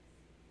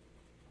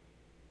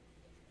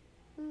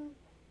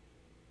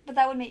 But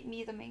that would make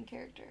me the main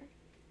character.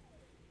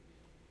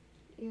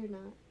 You're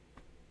not.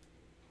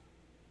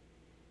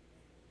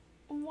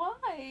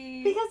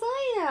 Why? Because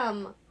I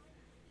am.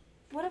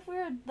 What if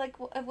we're, like,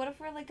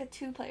 a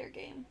 2-player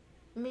game?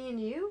 Me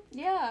and you?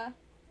 Yeah.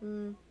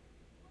 Mm.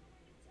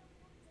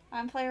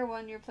 I'm player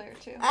 1, you're player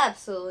 2.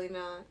 Absolutely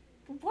not.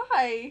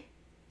 Why?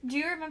 Do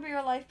you remember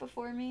your life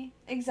before me?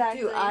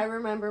 Exactly. Do I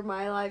remember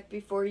my life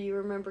before you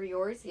remember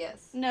yours?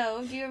 Yes.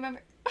 No, do you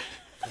remember...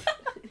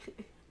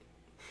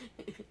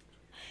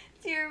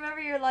 Do you remember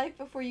your life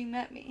before you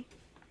met me?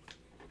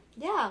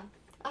 Yeah.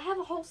 I have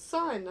a whole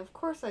son. Of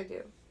course I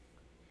do.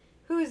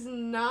 Who is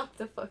knocked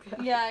the fuck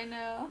out. Yeah, I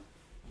know.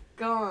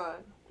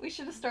 Gone. We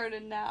should have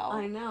started now.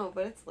 I know,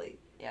 but it's late.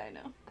 Yeah, I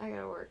know. I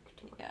gotta work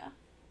tomorrow. Yeah.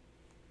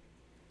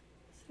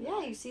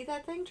 Yeah, you see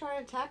that thing trying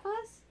to attack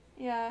us?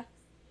 Yeah.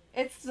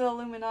 It's the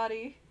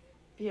Illuminati.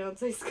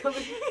 Beyonce's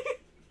coming.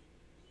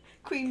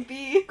 Queen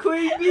Bee.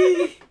 Queen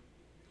Bee!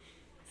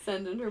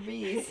 Sending her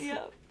bees.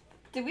 Yep.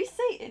 Did we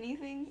say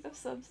anything of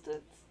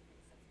substance?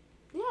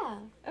 Yeah.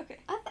 Okay.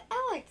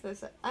 I liked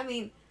this. I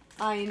mean,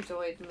 I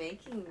enjoyed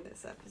making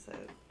this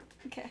episode.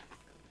 Okay.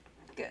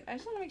 Good. I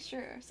just want to make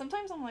sure.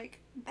 Sometimes I'm like,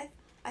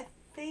 I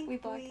think we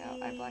blacked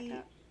out. I blacked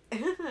out.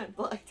 I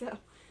blacked out.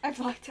 I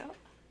blacked out.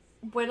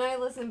 When I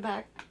listen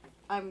back,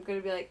 I'm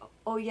gonna be like,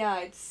 oh yeah,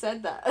 I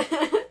said that.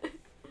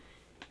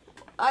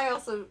 I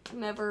also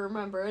never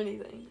remember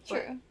anything.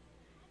 True.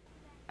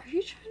 Are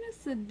you trying to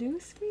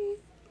seduce me?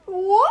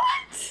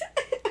 What?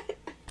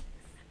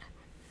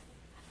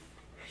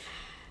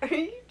 Are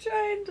you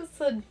trying to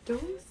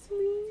seduce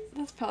me?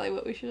 That's probably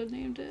what we should have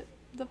named it.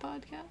 The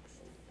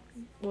podcast.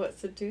 What,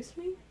 seduce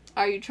me?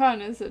 Are you trying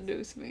to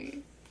seduce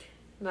me?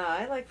 Nah,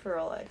 I like for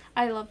real life.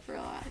 I love for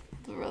real life.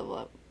 For real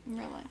life.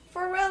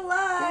 For real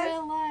life! For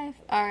real life.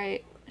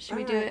 Alright. Should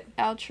we do Alright. it?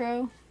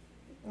 Outro?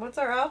 What's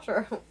our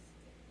outro?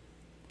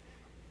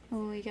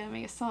 Oh, we gotta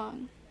make a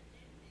song.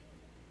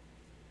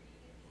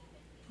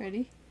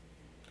 Ready?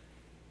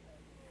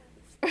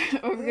 Are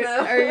we good?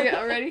 No. Are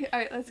you ready?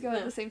 Alright, let's go No.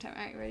 at the same time.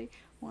 Alright, ready?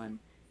 1,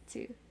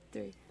 2,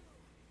 3.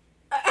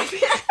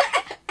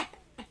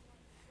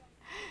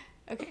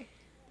 Okay.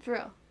 For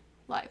real.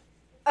 Live.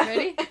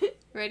 Ready?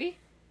 Ready?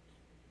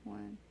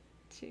 1,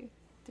 2,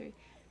 3.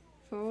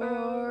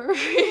 For real.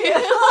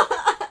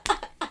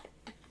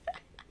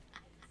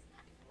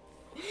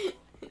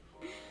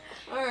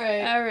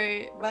 Alright.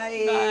 Alright.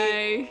 Bye. Bye.